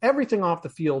intangibles, everything off the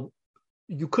field,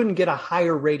 you couldn't get a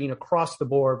higher rating across the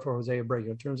board for Jose Abreu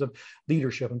in terms of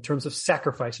leadership, in terms of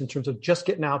sacrifice, in terms of just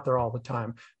getting out there all the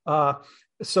time.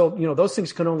 So, those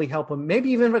things can only help him.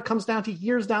 Maybe even if it comes down to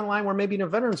years down the line where maybe the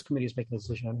Veterans Committee is making a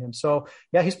decision on him. So,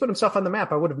 yeah, he's put himself on the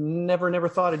map. I would have never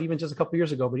thought it even just a couple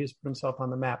years ago, but he's put himself on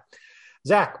the map.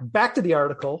 Zach, back to the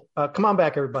article. Come on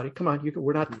back, everybody. Come on.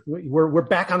 We're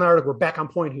back on the article. We're back on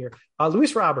point here.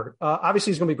 Luis Robert,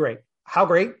 obviously he's going to be great. How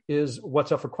great is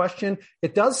what's up for question.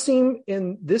 It does seem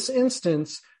in this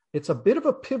instance, it's a bit of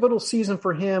a pivotal season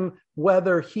for him,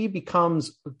 whether he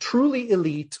becomes truly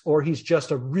elite or he's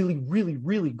just a really, really,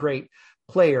 really great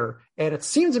player. And it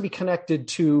seems to be connected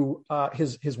to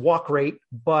his walk rate.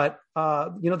 But,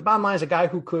 the bottom line is a guy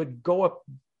who could go up,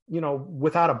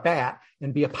 without a bat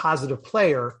and be a positive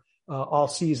player all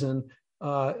season.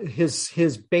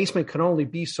 His basement can only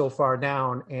be so far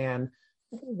down. And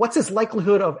what's his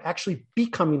likelihood of actually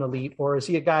becoming elite? Or is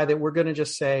he a guy that we're going to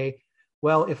just say,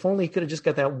 well, if only he could have just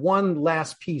got that one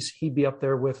last piece, he'd be up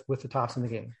there with the tops in the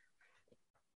game?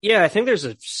 Yeah, I think there's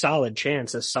a solid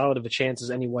chance, as solid of a chance as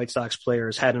any White Sox player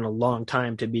has had in a long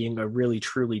time, to being a really,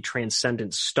 truly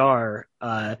transcendent star.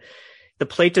 The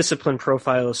plate discipline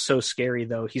profile is so scary,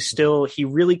 though. He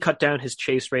really cut down his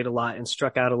chase rate a lot and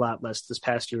struck out a lot less this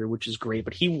past year, which is great.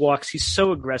 But he's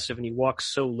so aggressive and he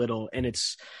walks so little. And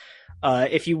it's,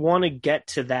 if you want to get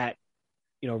to that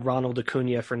Ronald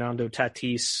Acuna, Fernando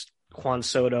Tatis, Juan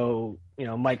Soto,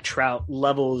 Mike Trout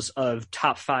levels of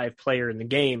top 5 player in the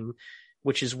game,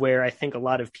 which is where I think a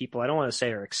lot of people, I don't want to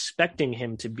say are expecting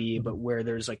him to be, but where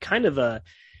there's a kind of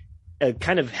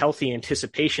healthy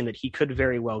anticipation that he could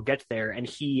very well get there. And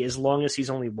he, as long as he's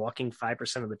only walking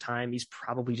 5% of the time, he's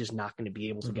probably just not going to be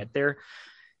able to get there.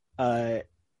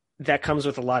 That comes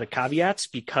with a lot of caveats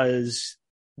because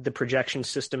the projection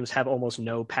systems have almost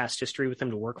no past history with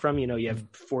him to work from. You have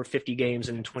 450 games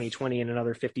in 2020 and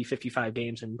another 55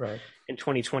 games in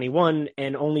 2021,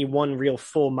 and only one real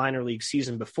full minor league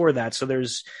season before that. So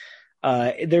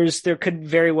there could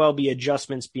very well be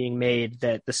adjustments being made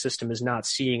that the system is not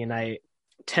seeing. And I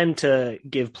tend to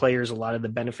give players a lot of the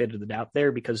benefit of the doubt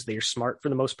there because they're smart for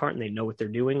the most part and they know what they're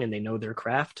doing and they know their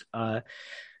craft.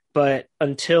 But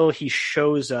until he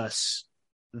shows us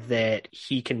that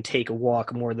he can take a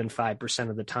walk more than 5%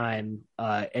 of the time,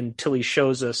 until he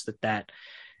shows us that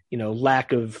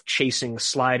lack of chasing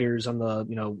sliders on the,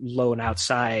 low and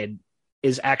outside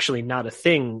is actually not a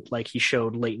thing like he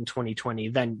showed late in 2020,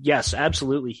 then yes,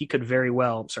 absolutely. He could very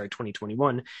well,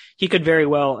 2021, he could very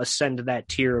well ascend to that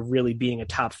tier of really being a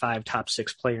top 5, top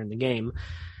 6 player in the game.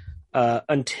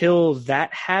 Until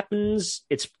that happens,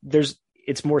 it's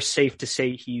more safe to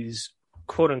say he's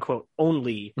quote unquote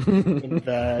only in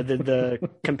the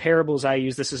comparables I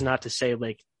use. This is not to say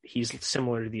like he's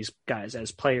similar to these guys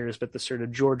as players, but the sort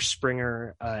of George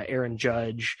Springer, Aaron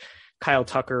Judge, Kyle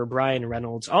Tucker, Brian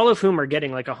Reynolds, all of whom are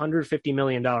getting like $150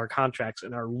 million contracts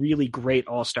and are really great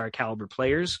all-star caliber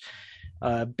players.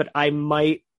 But I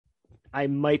might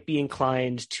be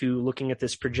inclined to looking at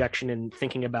this projection and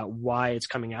thinking about why it's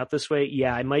coming out this way.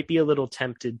 Yeah, I might be a little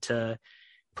tempted to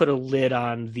put a lid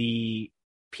on the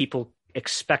people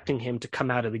expecting him to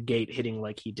come out of the gate hitting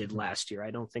like he did last year.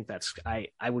 I don't think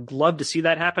I would love to see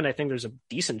that happen. I think there's a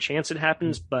decent chance it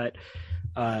happens, but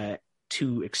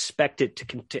to expect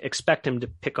him to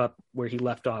pick up where he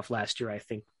left off last year, I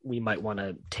think we might want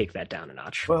to take that down a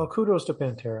notch. Well, kudos to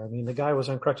Pantera. I mean, the guy was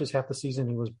on crutches half the season.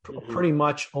 He was pretty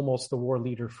much almost the war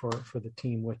leader for the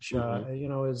team, which,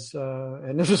 is,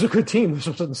 and this was a good team. This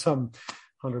wasn't some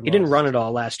 100. He didn't run it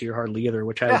all last year hardly either,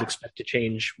 which I would expect to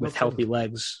change with healthy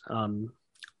legs, a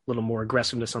little more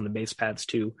aggressiveness on the base paths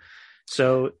too.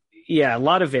 So yeah, a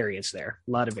lot of variance there,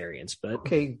 but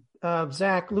okay.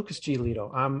 Zach, Lucas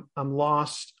Giolito, I'm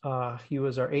lost. He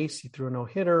was our ace. He threw a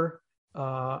no-hitter.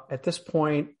 At this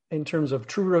point, in terms of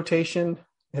true rotation,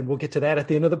 and we'll get to that at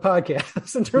the end of the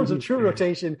podcast, in terms of true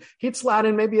rotation, he'd slot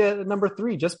in maybe a number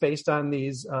 3 just based on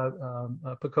these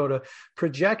PECOTA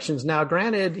projections. Now,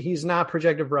 granted, he's not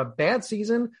projected for a bad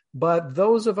season, but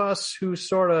those of us who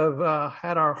sort of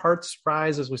had our hearts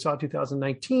rise as we saw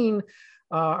 2019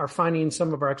 are finding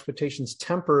some of our expectations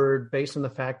tempered based on the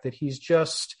fact that he's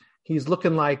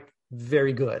looking like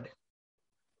very good.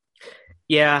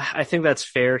 Yeah, I think that's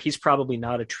fair. He's probably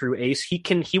not a true ace.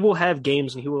 He will have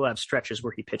games and he will have stretches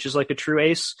where he pitches like a true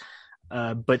ace.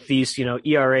 But these,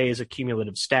 ERA is a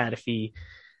cumulative stat. If he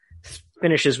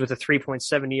finishes with a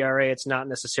 3.7 ERA, it's not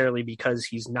necessarily because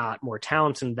he's not more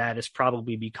talented than that. It's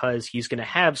probably because he's going to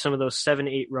have some of those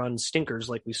 7-8 run stinkers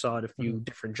like we saw at a few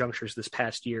different junctures this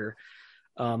past year.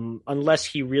 Unless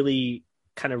he really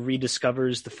kind of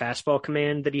rediscovers the fastball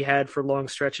command that he had for long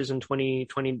stretches in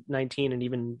 2019 and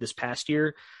even this past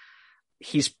year,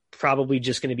 he's probably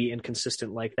just going to be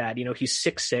inconsistent like that. He's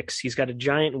 6'6", he's got a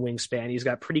giant wingspan, he's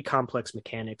got pretty complex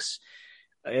mechanics.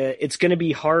 It's going to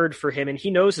be hard for him, and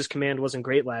he knows his command wasn't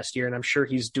great last year, and I'm sure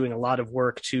he's doing a lot of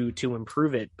work to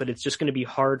improve it, but it's just going to be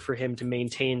hard for him to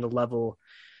maintain the level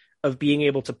of being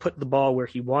able to put the ball where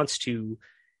he wants to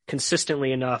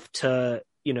consistently enough to,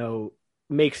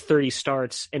 make 30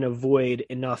 starts and avoid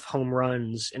enough home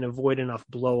runs and avoid enough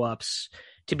blow-ups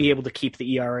to be able to keep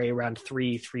the ERA around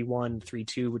 3, 3.1,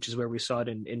 3.2, which is where we saw it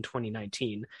in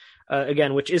 2019.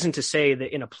 Again, which isn't to say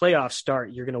that in a playoff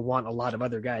start, you're going to want a lot of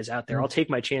other guys out there. I'll take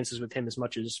my chances with him as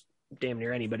much as damn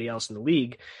near anybody else in the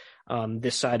league,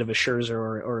 this side of a Scherzer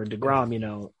or a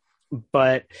DeGrom,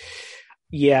 But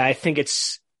yeah, I think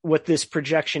what this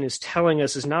projection is telling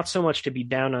us is not so much to be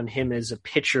down on him as a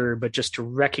pitcher, but just to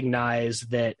recognize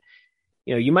that,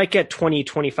 you might get 20,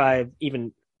 25,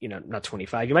 even, not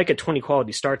 25, you might get 20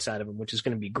 quality starts out of him, which is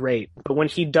going to be great. But when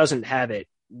he doesn't have it,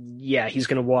 yeah, he's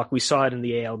going to walk. We saw it in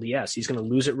the ALDS. He's going to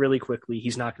lose it really quickly.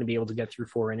 He's not going to be able to get through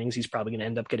 4 innings. He's probably going to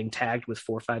end up getting tagged with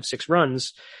 4, 5, 6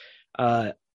 runs.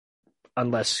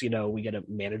 Unless, we get a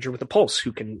manager with a pulse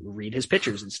who can read his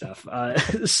pitchers and stuff.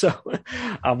 So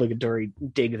obligatory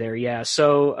dig there. Yeah.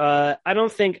 So I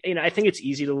don't think, I think it's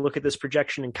easy to look at this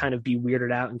projection and kind of be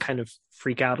weirded out and kind of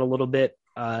freak out a little bit.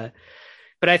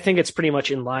 but I think it's pretty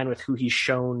much in line with who he's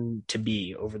shown to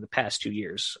be over the past 2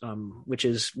 years, which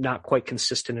is not quite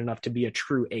consistent enough to be a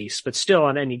true ace, but still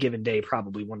on any given day,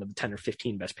 probably one of the 10 or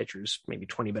 15 best pitchers, maybe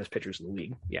 20 best pitchers in the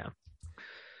league. Yeah.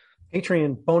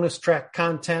 Patreon bonus track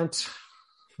content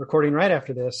recording right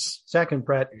after this. Zach and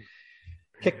Brett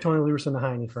kick Tony La Russa in the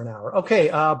hiney for an hour. Okay,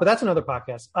 but that's another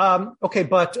podcast.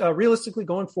 But realistically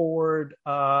going forward,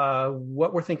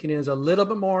 what we're thinking is a little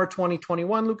bit more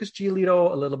 2021 Lucas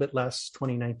Giolito, a little bit less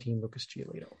 2019 Lucas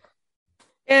Giolito.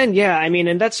 And yeah, I mean,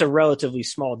 and that's a relatively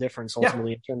small difference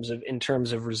ultimately in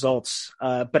terms of results.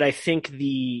 But I think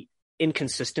the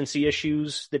inconsistency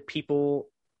issues that people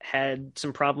had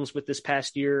some problems with this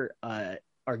past year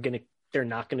they're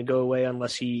not going to go away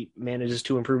unless he manages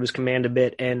to improve his command a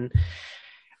bit. And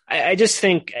I just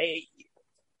think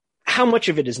how much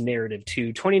of it is narrative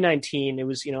too. 2019, it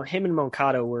was, him and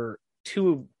Moncada were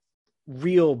two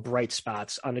real bright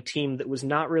spots on a team that was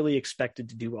not really expected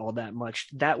to do all that much.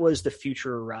 That was the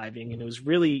future arriving, and it was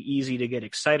really easy to get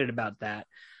excited about that.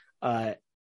 And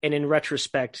in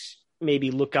retrospect,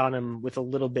 maybe look on him with a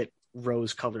little bit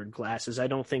rose-colored glasses. I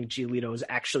don't think Giolito is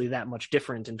actually that much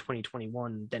different in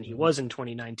 2021 than he was in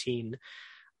 2019.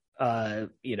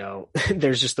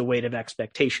 There's just the weight of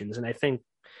expectations. And I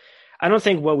don't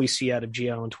think what we see out of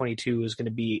Gio in 22 is going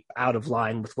to be out of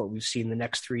line with what we've seen the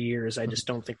next 3 years. I just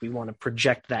don't think we want to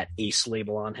project that ace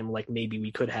label on him like maybe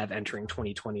we could have entering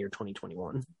 2020 or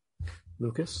 2021.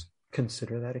 Lucas,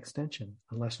 consider that extension,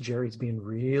 unless Jerry's being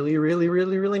really, really,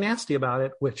 really, really nasty about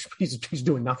it, which he's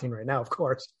doing nothing right now, of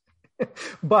course.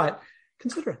 But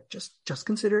consider it. Just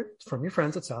consider it from your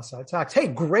friends at Southside Sox. Hey,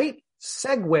 great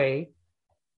segue,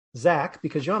 Zach,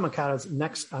 because Yoan Moncada's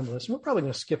next on the list. We're probably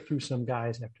going to skip through some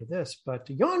guys after this, but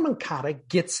Yoan Moncada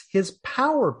gets his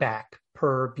power back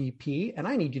per BP, and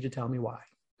I need you to tell me why.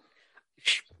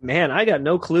 Man, I got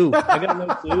no clue.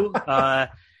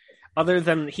 Other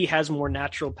than he has more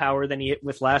natural power than he hit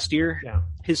with last year. Yeah.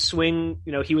 His swing,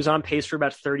 he was on pace for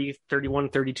about 30, 31,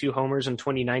 32 homers in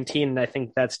 2019. And I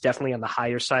think that's definitely on the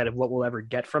higher side of what we'll ever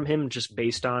get from him, just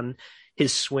based on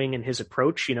his swing and his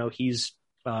approach. He's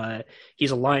a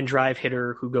line drive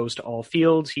hitter who goes to all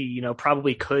fields. He,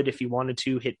 probably could, if he wanted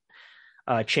to,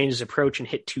 change his approach and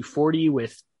hit 240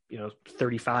 with,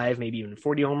 35, maybe even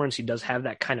 40 home runs. He does have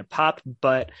that kind of pop,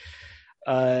 but,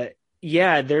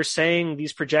 yeah, they're saying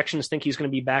these projections think he's going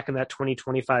to be back in that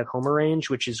 20-25 homer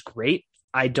range, which is great.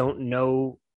 I don't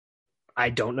know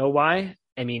why.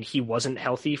 I mean, he wasn't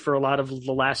healthy for a lot of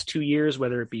the last 2 years,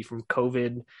 whether it be from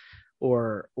COVID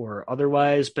or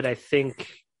otherwise. But I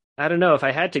don't know. If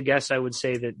I had to guess, I would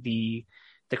say that the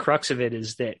crux of it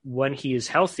is that when he is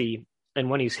healthy and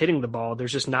when he's hitting the ball,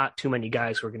 there's just not too many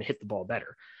guys who are going to hit the ball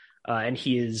better. And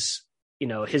he is,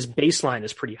 his baseline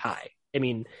is pretty high. I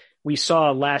mean, we saw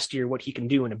last year what he can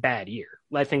do in a bad year.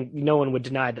 I think no one would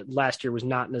deny that last year was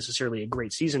not necessarily a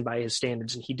great season by his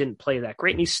standards, and he didn't play that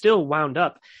great. And he still wound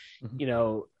up,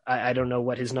 I don't know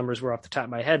what his numbers were off the top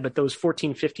of my head, but those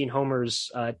 14, 15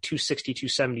 homers, 260,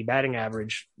 270 batting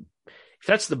average, if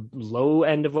that's the low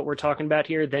end of what we're talking about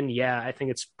here, then yeah, I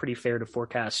think it's pretty fair to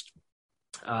forecast,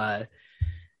 some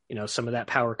of that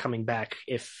power coming back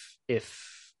if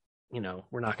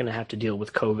we're not going to have to deal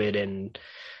with COVID and,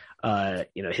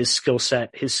 his skill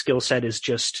set is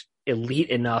just elite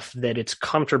enough that it's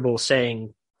comfortable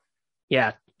saying,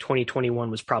 yeah,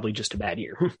 2021 was probably just a bad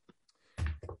year.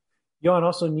 Yoan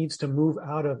also needs to move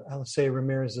out of Eliseo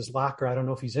Ramirez's locker. I don't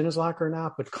know if he's in his locker or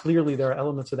not, but clearly there are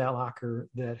elements of that locker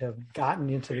that have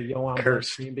gotten into the Yoan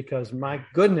bloodstream because, my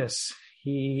goodness,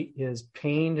 he is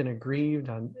pained and aggrieved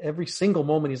on every single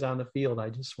moment he's on the field. I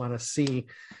just want to see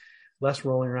less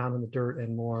rolling around in the dirt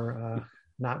and more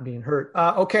not being hurt.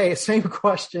 Okay, same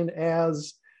question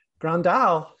as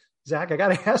Grandal. Zach, I got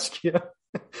to ask you,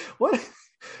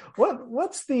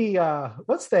 what's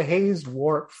the hazed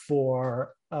warp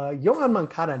for Yoan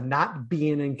Moncada not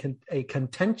being a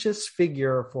contentious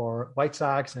figure for White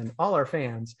Sox and all our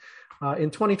fans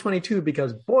in 2022?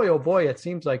 Because boy, oh boy, it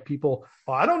seems like people,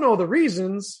 I don't know the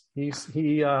reasons.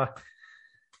 I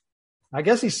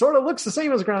guess he sort of looks the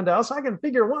same as Grandal, so I can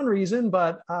figure one reason,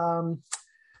 but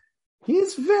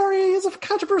he's a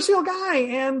controversial guy.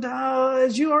 And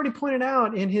as you already pointed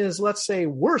out, in his, let's say,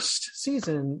 worst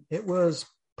season, it was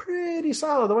pretty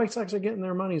solid. The White Sox are getting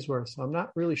their money's worth. So I'm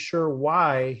not really sure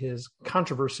why his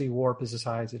controversy warp is as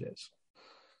high as it is.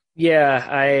 Yeah,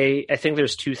 I think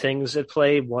there's two things at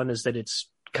play. One is that it's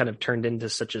kind of turned into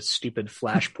such a stupid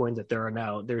flashpoint that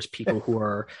there's people who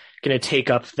are going to take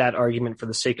up that argument for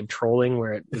the sake of trolling,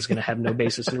 where it is going to have no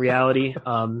basis in reality.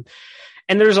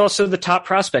 And there's also the top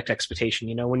prospect expectation.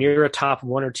 You know, when you're a top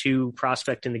 1 or 2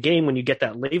 prospect in the game, when you get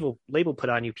that label put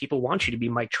on you, people want you to be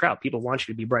Mike Trout. People want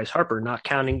you to be Bryce Harper, not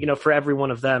counting, you know, for every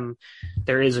one of them,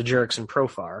 there is a Jurickson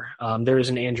Profar. There is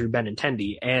an Andrew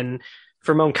Benintendi. And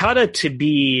for Moncada to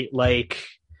be like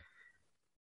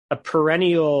a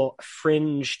perennial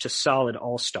fringe to solid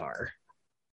all-star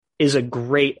is a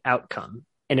great outcome.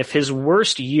 And if his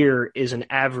worst year is an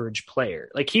average player,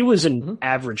 like he was an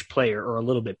average player or a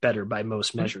little bit better by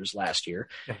most measures last year,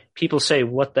 people say,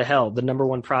 what the hell? The number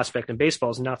 1 prospect in baseball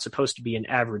is not supposed to be an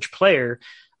average player.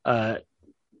 But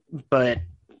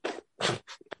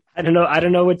I don't know. I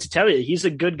don't know what to tell you. He's a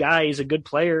good guy. He's a good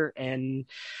player. And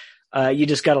you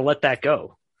just got to let that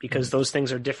go, because those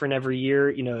things are different every year.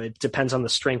 You know, it depends on the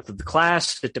strength of the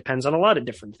class. It depends on a lot of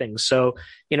different things. So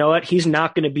you know what? He's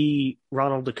not going to be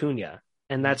Ronald Acuna.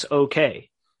 And that's okay.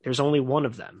 There's only one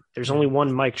of them. There's only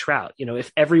one Mike Trout. You know,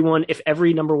 if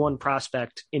every number 1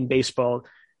 prospect in baseball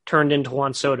turned into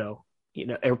Juan Soto, you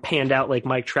know, or panned out like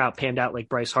Mike Trout, panned out like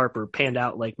Bryce Harper, panned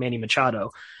out like Manny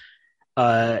Machado,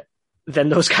 then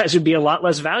those guys would be a lot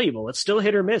less valuable. It's still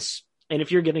hit or miss. And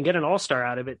if you're going to get an all-star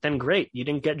out of it, then great. You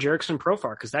didn't get Jurickson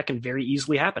Profar, because that can very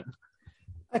easily happen.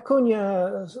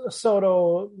 Acuna,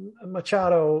 Soto,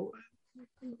 Machado.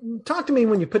 Talk to me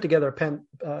when you put together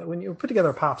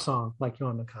a pop song like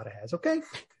Yoan Moncada has, okay?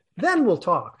 Then we'll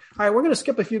talk. All right, we're going to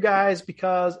skip a few guys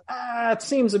because it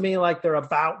seems to me like they're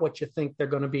about what you think they're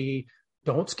going to be.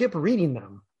 Don't skip reading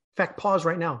them. In fact, pause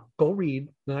right now. Go read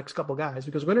the next couple guys,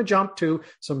 because we're going to jump to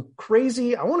some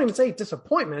crazy, I won't even say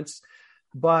disappointments,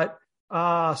 but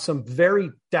some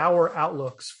very dour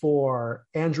outlooks for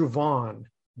Andrew Vaughn,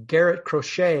 Garrett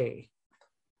Crochet,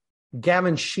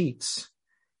 Gavin Sheets,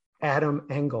 Adam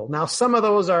Engel. Now, some of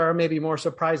those are maybe more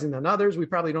surprising than others. We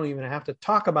probably don't even have to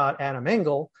talk about Adam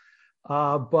Engel,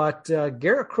 but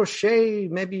Garrett Crochet,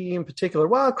 maybe in particular.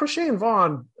 Well, Crochet and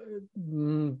Vaughn,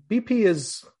 BP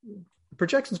is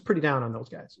projection's pretty down on those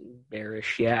guys.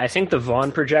 Bearish, yeah. I think the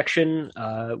Vaughn projection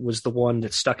was the one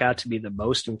that stuck out to me the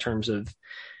most in terms of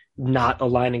not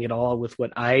aligning at all with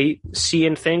what I see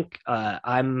and think.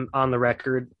 I'm on the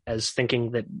record as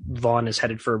thinking that Vaughn is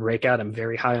headed for a breakout. I'm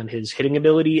very high on his hitting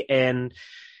ability, and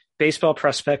Baseball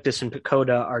Prospectus and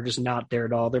PECOTA are just not there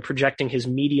at all. They're projecting his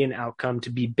median outcome to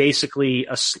be basically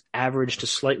a average to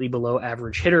slightly below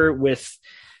average hitter with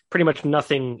pretty much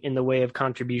nothing in the way of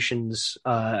contributions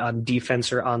on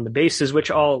defense or on the bases,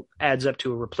 which all adds up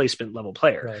to a replacement level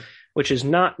player, right, which is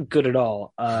not good at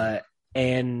all.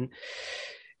 And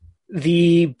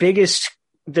the biggest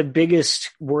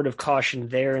word of caution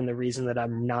there, and the reason that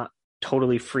I'm not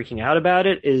totally freaking out about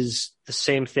it, is the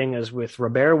same thing as with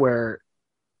Robert, where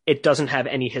it doesn't have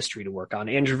any history to work on.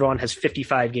 Andrew Vaughn has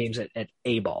 55 games at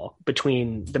A-ball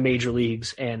between the major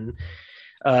leagues and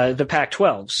the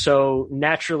Pac-12. So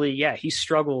naturally, yeah, he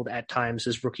struggled at times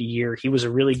his rookie year. He was a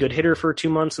really good hitter for 2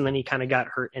 months, and then he kind of got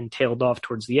hurt and tailed off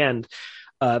towards the end.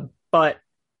 But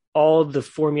all the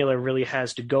formula really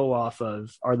has to go off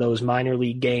of are those minor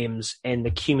league games and the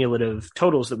cumulative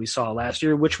totals that we saw last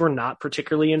year, which were not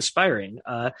particularly inspiring.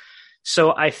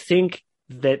 So I think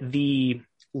that the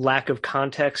lack of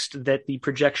context that the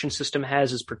projection system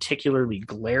has is particularly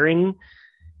glaring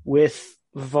with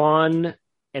Vaughn.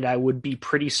 And I would be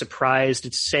pretty surprised.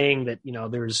 It's saying that, you know,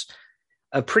 there's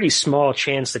a pretty small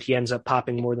chance that he ends up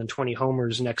popping more than 20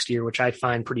 homers next year, which I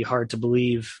find pretty hard to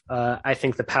believe. I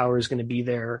think the power is going to be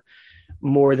there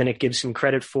more than it gives him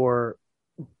credit for.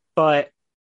 But,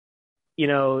 you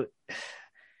know,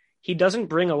 he doesn't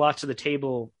bring a lot to the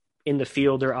table in the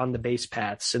field or on the base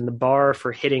paths. And the bar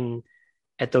for hitting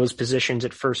at those positions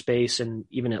at first base and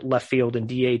even at left field and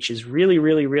DH is really,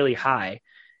 really, really high.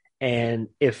 And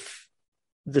if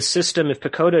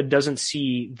PECOTA doesn't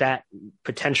see that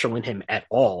potential in him at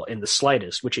all in the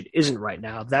slightest, which it isn't right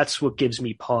now, that's what gives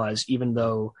me pause, even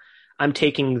though I'm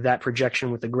taking that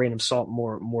projection with a grain of salt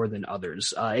more than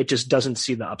others. It just doesn't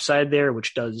see the upside there,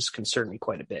 which does concern me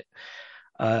quite a bit.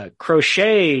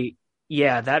 Crochet,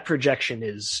 yeah, that projection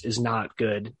is not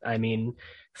good. I mean,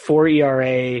 4 ERA,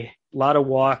 a lot of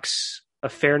walks, a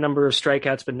fair number of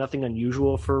strikeouts, but nothing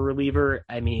unusual for a reliever.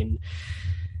 I mean,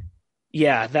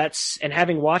 yeah, and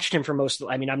having watched him for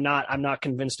I'm not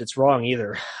convinced it's wrong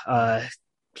either.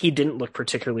 He didn't look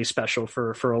particularly special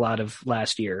for a lot of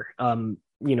last year. You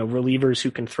know, relievers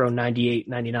who can throw 98,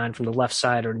 99 from the left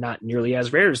side are not nearly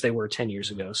as rare as they were 10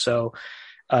 years ago. So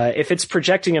if it's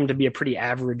projecting him to be a pretty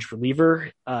average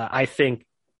reliever, I think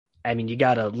I mean, you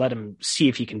got to let him see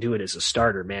if he can do it as a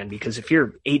starter, man, because if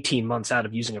you're 18 months out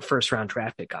of using a first round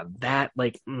draft pick on that,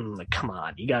 like come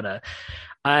on, you gotta,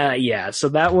 so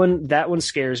that one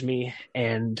scares me,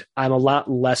 and I'm a lot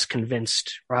less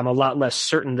convinced, or I'm a lot less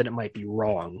certain that it might be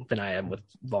wrong than I am with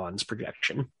Vaughn's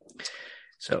projection.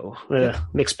 So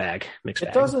mixed bag.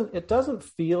 It doesn't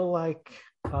feel like,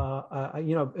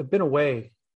 I've been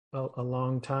away a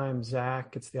long time,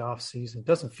 Zach. It's the off season. It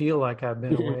doesn't feel like I've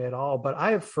been away at all, but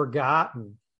I have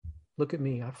forgotten. Look at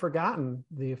me. I've forgotten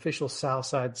the official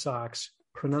Southside Sox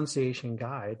pronunciation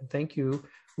guide. Thank you,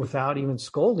 without even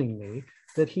scolding me,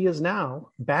 that he is now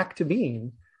back to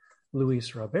being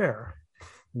Luis Robert,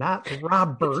 not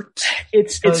Robert.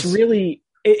 It's really,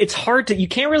 it's hard to, you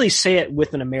can't really say it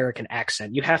with an American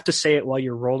accent. You have to say it while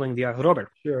you're rolling the Robert.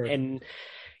 Sure. And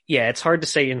yeah, it's hard to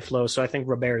say in flow. So I think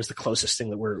Robert is the closest thing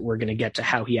that we're going to get to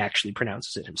how he actually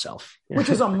pronounces it himself. Which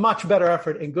is a much better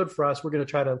effort and good for us. We're going to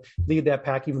try to lead that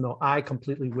pack, even though I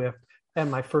completely whiffed at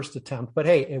my first attempt. But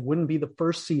hey, it wouldn't be the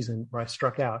first season where I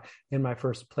struck out in my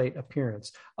first plate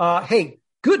appearance. Hey,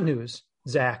 good news,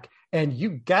 Zach. And you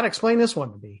got to explain this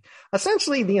one to me.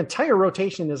 Essentially, the entire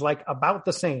rotation is like about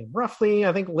the same. Roughly,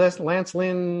 I think Lance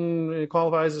Lynn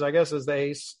qualifies, I guess, as the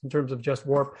ace in terms of just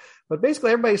WARP. But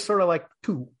basically, everybody's sort of like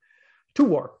two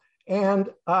WARP. And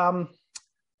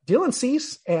Dylan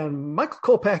Cease and Michael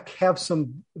Kopech have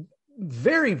some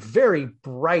very, very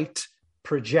bright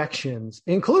projections,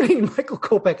 including Michael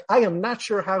Kopech. I am not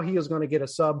sure how he is going to get a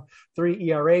sub-3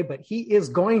 ERA, but he is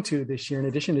going to this year, in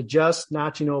addition to just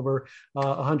notching over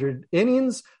 100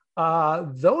 innings.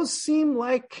 Those seem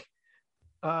like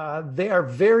they are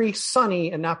very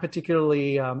sunny and not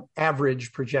particularly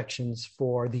average projections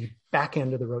for the back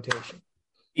end of the rotation.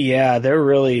 Yeah,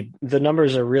 the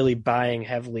numbers are really buying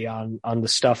heavily on the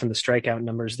stuff and the strikeout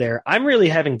numbers there. I'm really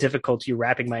having difficulty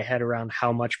wrapping my head around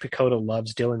how much Pecota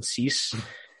loves Dylan Cease.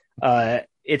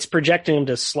 It's projecting him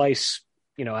to slice,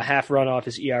 a half run off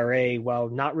his ERA while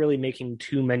not really making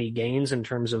too many gains in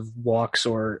terms of walks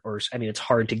or it's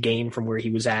hard to gain from where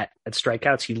he was at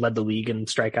strikeouts. He led the league in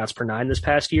strikeouts per 9 this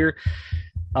past year.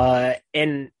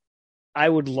 And I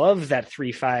would love that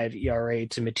 3.5 ERA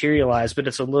to materialize, but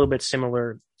it's a little bit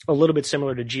similar to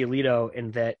Giolito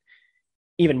in that,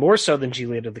 even more so than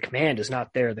Giolito, the command is not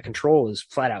there. The control is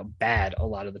flat out bad a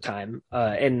lot of the time.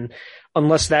 And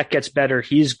unless that gets better,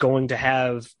 he's going to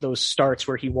have those starts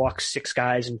where he walks 6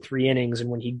 guys in 3 innings. And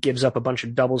when he gives up a bunch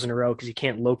of doubles in a row, cause he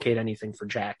can't locate anything for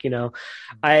Jack,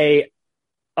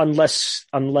 unless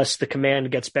the command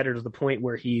gets better to the point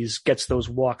where gets those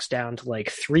walks down to like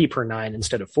 3 per 9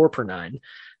 instead of 4 per 9.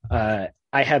 I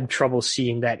have trouble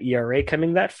seeing that ERA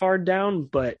coming that far down,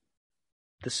 but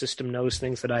the system knows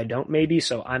things that I don't, maybe.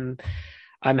 So I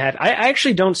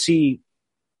actually don't see,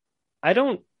 I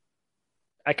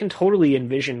can totally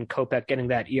envision Kopech getting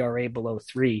that ERA below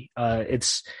 3.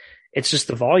 It's just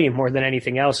the volume more than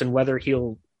anything else, and whether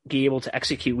he'll be able to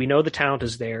execute. We know the talent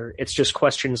is there. It's just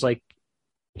questions like,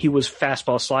 he was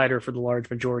fastball slider for the large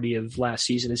majority of last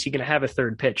season. Is he going to have a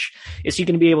third pitch? Is he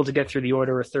going to be able to get through the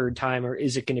order a third time? Or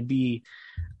is it going to be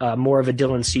more of a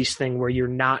Dylan Cease thing where you're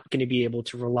not going to be able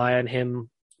to rely on him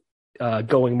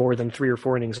going more than 3 or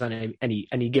 4 innings on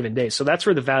any given day? So that's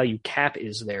where the value cap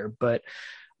is there. But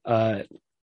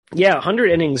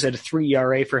 100 innings at a 3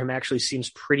 ERA for him actually seems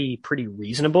pretty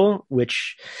reasonable,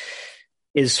 which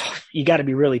is, you got to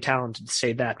be really talented to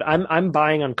say that. But I'm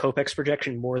buying on Kopech's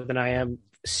projection more than I am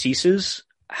Cease's.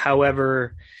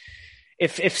 However,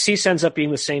 if Cease ends up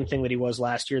being the same thing that he was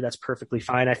last year, that's perfectly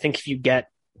fine. I think if you get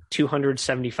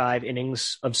 275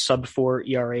 innings of sub-4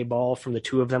 ERA ball from the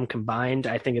two of them combined,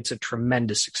 I think it's a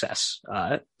tremendous success.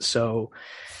 So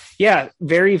yeah,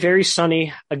 very, very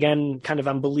sunny. Again, kind of,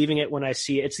 I'm believing it when I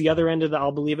see it. It's the other end of the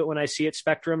I'll believe it when I see it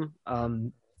spectrum.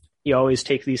 You always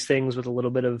take these things with a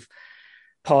little bit of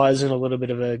pause and a little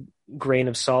bit of a grain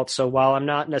of salt. So while I'm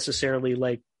not necessarily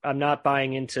I'm not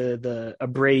buying into the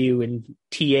Abreu and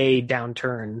TA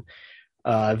downturn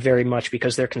very much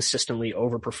because they're consistently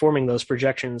overperforming those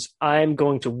projections, I'm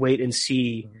going to wait and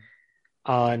see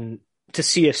to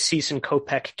see if Cease and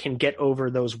Kopech can get over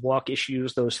those walk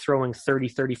issues, those throwing 30,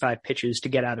 35 pitches to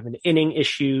get out of an inning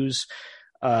issues,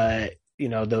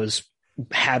 those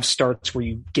have starts where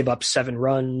you give up 7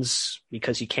 runs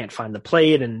because you can't find the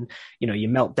plate and, you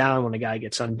melt down when a guy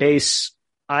gets on base.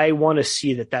 I want to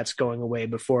see that that's going away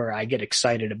before I get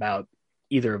excited about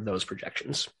either of those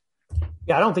projections.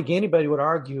 Yeah, I don't think anybody would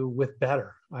argue with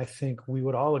better. I think we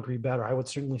would all agree better. I would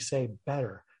certainly say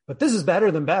better, but this is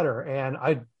better than better. And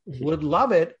I would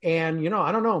love it. And,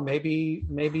 I don't know, maybe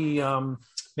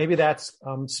that's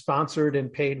sponsored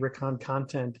and paid Rickon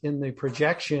content in the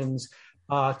projections.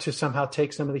 to somehow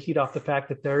take some of the heat off the fact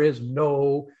that there is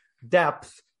no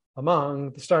depth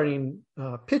among the starting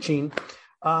pitching,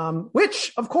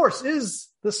 which, of course, is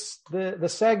the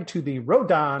seg to the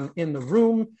Rodon in the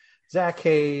room. Zach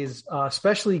Hayes,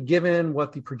 especially given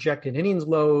what the projected innings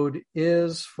load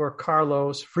is for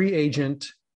Carlos,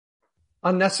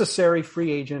 unnecessary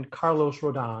free agent Carlos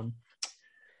Rodon.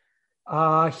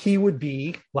 He would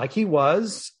be, like he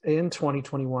was in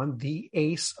 2021, the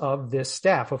ace of this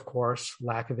staff. Of course,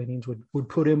 lack of innings would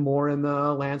put him more in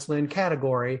the Lance Lynn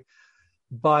category.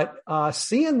 But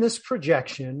seeing this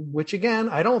projection, which again,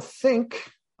 I don't think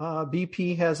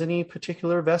BP has any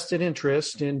particular vested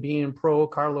interest in being pro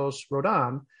Carlos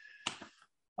Rodon,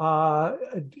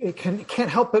 it can't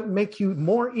help but make you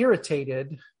more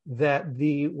irritated that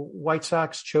the White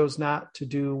Sox chose not to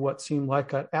do what seemed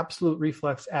like an absolute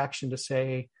reflex action to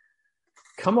say,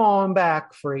 come on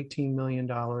back for $18 million,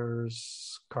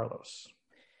 Carlos.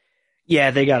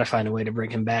 Yeah, they got to find a way to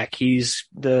bring him back.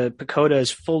 PECOTA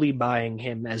is fully buying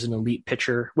him as an elite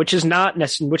pitcher, which is not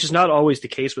always the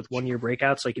case with 1 year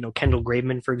breakouts. Like, Kendall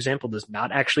Graveman, for example, does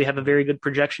not actually have a very good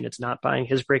projection. It's not buying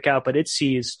his breakout, but it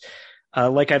sees,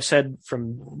 like I've said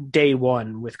from day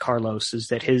one with Carlos, is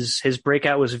that his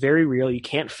breakout was very real. You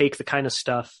can't fake the kind of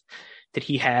stuff that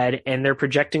he had, and they're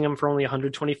projecting him for only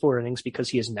 124 innings because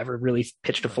he has never really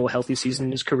pitched a full healthy season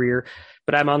in his career.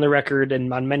 But I'm on the record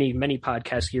and on many, many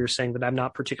podcasts here saying that I'm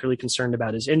not particularly concerned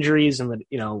about his injuries and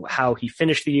that, how he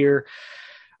finished the year.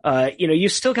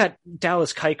 You've still got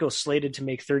Dallas Keuchel slated to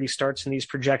make 30 starts in these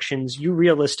projections. You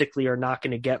realistically are not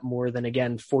going to get more than,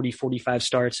 again, 40, 45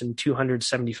 starts and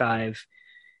 275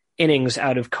 innings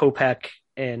out of Kopech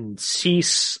and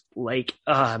Cease. Like,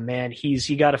 man,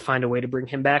 you got to find a way to bring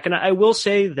him back. And I will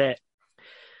say that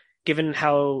given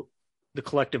how the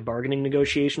collective bargaining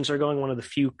negotiations are going, one of the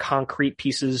few concrete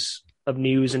pieces of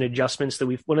news and adjustments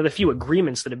one of the few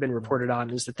agreements that have been reported on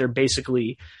is that they're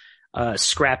basically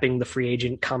scrapping the free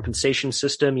agent compensation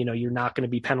system. You're not going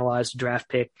to be penalized draft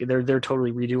pick. They're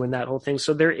totally redoing that whole thing.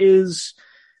 So there is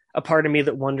a part of me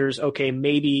that wonders, okay,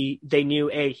 maybe they knew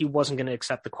he wasn't going to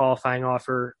accept the qualifying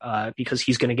offer because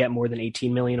he's going to get more than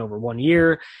 $18 million over 1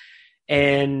 year.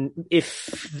 And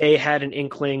if they had an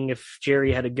inkling, if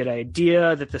Jerry had a good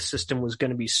idea that the system was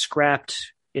going to be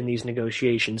scrapped in these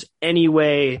negotiations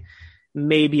anyway,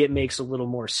 maybe it makes a little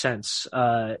more sense.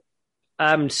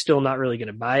 I'm still not really going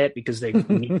to buy it because I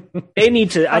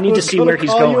need to see where he's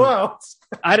going.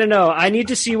 I don't know. I need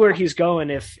to see where he's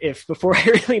going if before I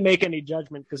really make any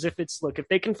judgment. Because if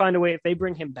they can find a way, if they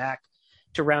bring him back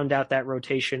to round out that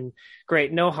rotation,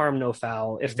 great. No harm, no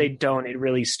foul. If they don't, it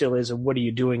really still is a what are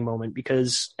you doing moment.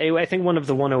 Because I think one of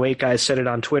the 108 guys said it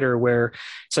on Twitter where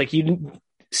it's like you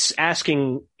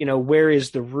asking, where is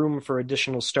the room for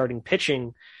additional starting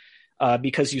pitching?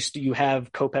 Because you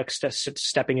have Kopech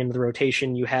stepping into the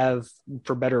rotation. You have,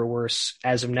 for better or worse,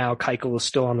 as of now, Keuchel is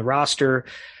still on the roster.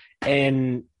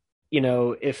 And,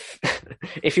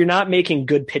 if you're not making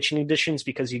good pitching additions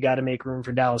because you got to make room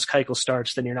for Dallas Keuchel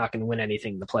starts, then you're not going to win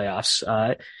anything in the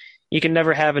playoffs. You can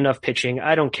never have enough pitching.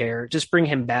 I don't care. Just bring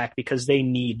him back because they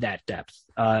need that depth.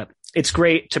 It's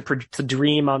great to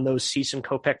dream on those Cease and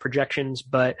Kopech projections,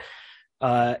 but,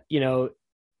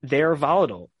 they're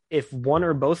volatile. If one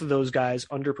or both of those guys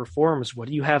underperforms, what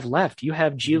do you have left? You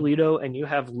have Giolito and you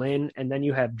have Lynn, and then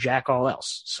you have Jack all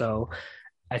else. So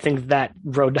I think that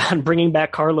Rodon bringing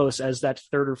back Carlos as that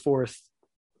third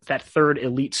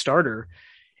elite starter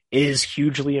is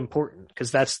hugely important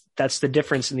because that's the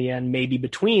difference in the end, maybe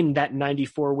between that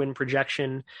 94 win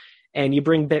projection and you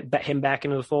bring him back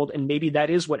into the fold. And maybe that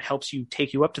is what helps you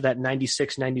take you up to that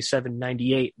 96, 97,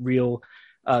 98 real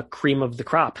cream of the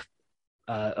crop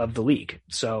of the league.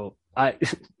 So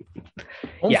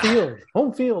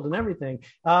home field and everything.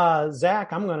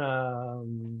 Zach, I'm going to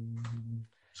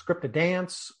script a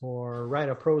dance or write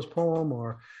a prose poem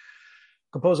or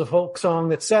compose a folk song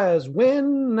that says,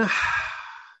 when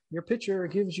your pitcher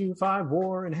gives you 5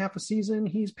 WAR in half a season,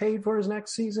 he's paid for his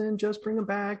next season. Just bring him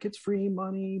back. It's free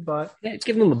money, but it's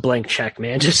giving him a blank check,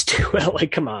 man. Just do it.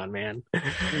 Like, come on, man.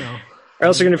 Or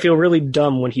else they're going to feel really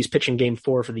dumb when he's pitching game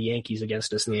 4 for the Yankees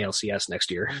against us in the ALCS next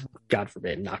year. God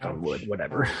forbid, knock on wood,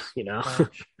 whatever,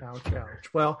 Ouch.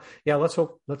 Well, yeah, let's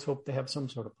hope they have some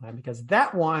sort of plan because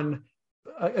that one,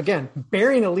 again,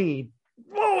 burying a lead,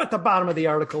 at the bottom of the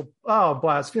article. Oh boy,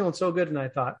 I was feeling so good. And I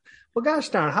thought, well, gosh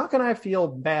darn, how can I feel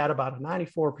bad about a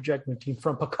 94 projecting team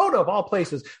from PECOTA of all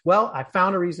places? Well, I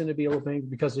found a reason to be a little bit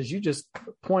because as you just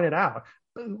pointed out,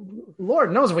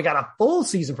 Lord knows if we got a full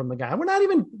season from the guy.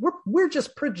 We're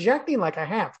just projecting like a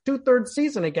half, 2/3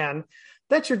 season again.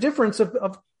 That's your difference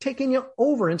of taking you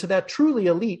over into that truly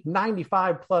elite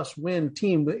 95-plus win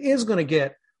team that is going to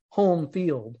get home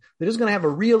field, that is going to have a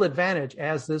real advantage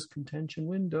as this contention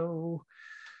window.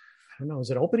 I don't know.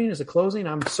 Is it opening? Is it closing?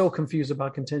 I'm so confused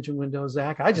about contention windows,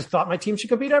 Zach. I just thought my team should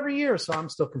compete every year, so I'm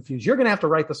still confused. You're going to have to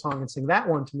write the song and sing that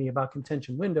one to me about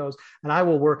contention windows, and I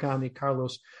will work on the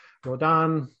Carlos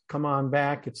Rodon, Come On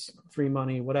Back, It's Free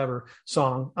Money, whatever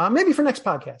song. Maybe for next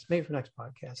podcast,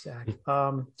 Zach.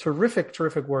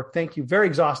 Terrific work. Thank you. Very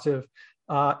exhaustive.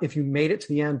 If you made it to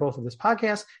the end, both of this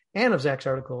podcast and of Zach's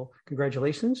article,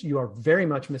 congratulations. You are very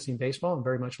much missing baseball. I'm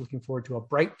very much looking forward to a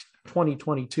bright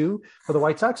 2022 for the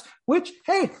White Sox, which,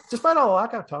 hey, despite all the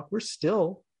lockout talk, we're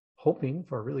still hoping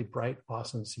for a really bright,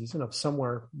 awesome season of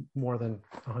somewhere more than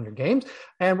 100 games.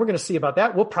 And we're going to see about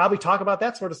that. We'll probably talk about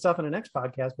that sort of stuff in the next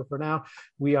podcast. But for now,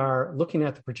 we are looking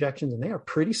at the projections, and they are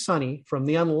pretty sunny from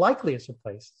the unlikeliest of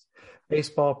places.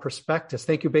 Baseball Prospectus.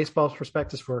 Thank you, Baseball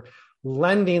Prospectus, for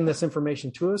lending this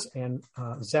information to us, and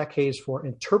Zach Hayes for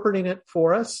interpreting it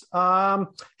for us.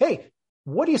 Hey,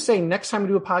 what do you say next time we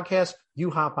do a podcast, you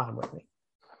hop on with me?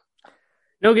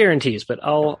 No guarantees, but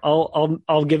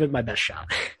I'll give it my best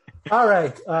shot. All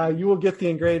right. You will get the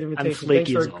engraved invitation.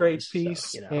 Thanks for a great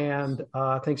piece. So, And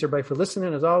thanks everybody for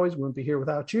listening. As always, we wouldn't be here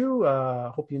without you.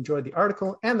 Hope you enjoyed the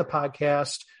article and the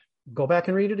podcast. Go back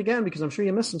and read it again because I'm sure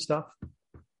you missed some stuff.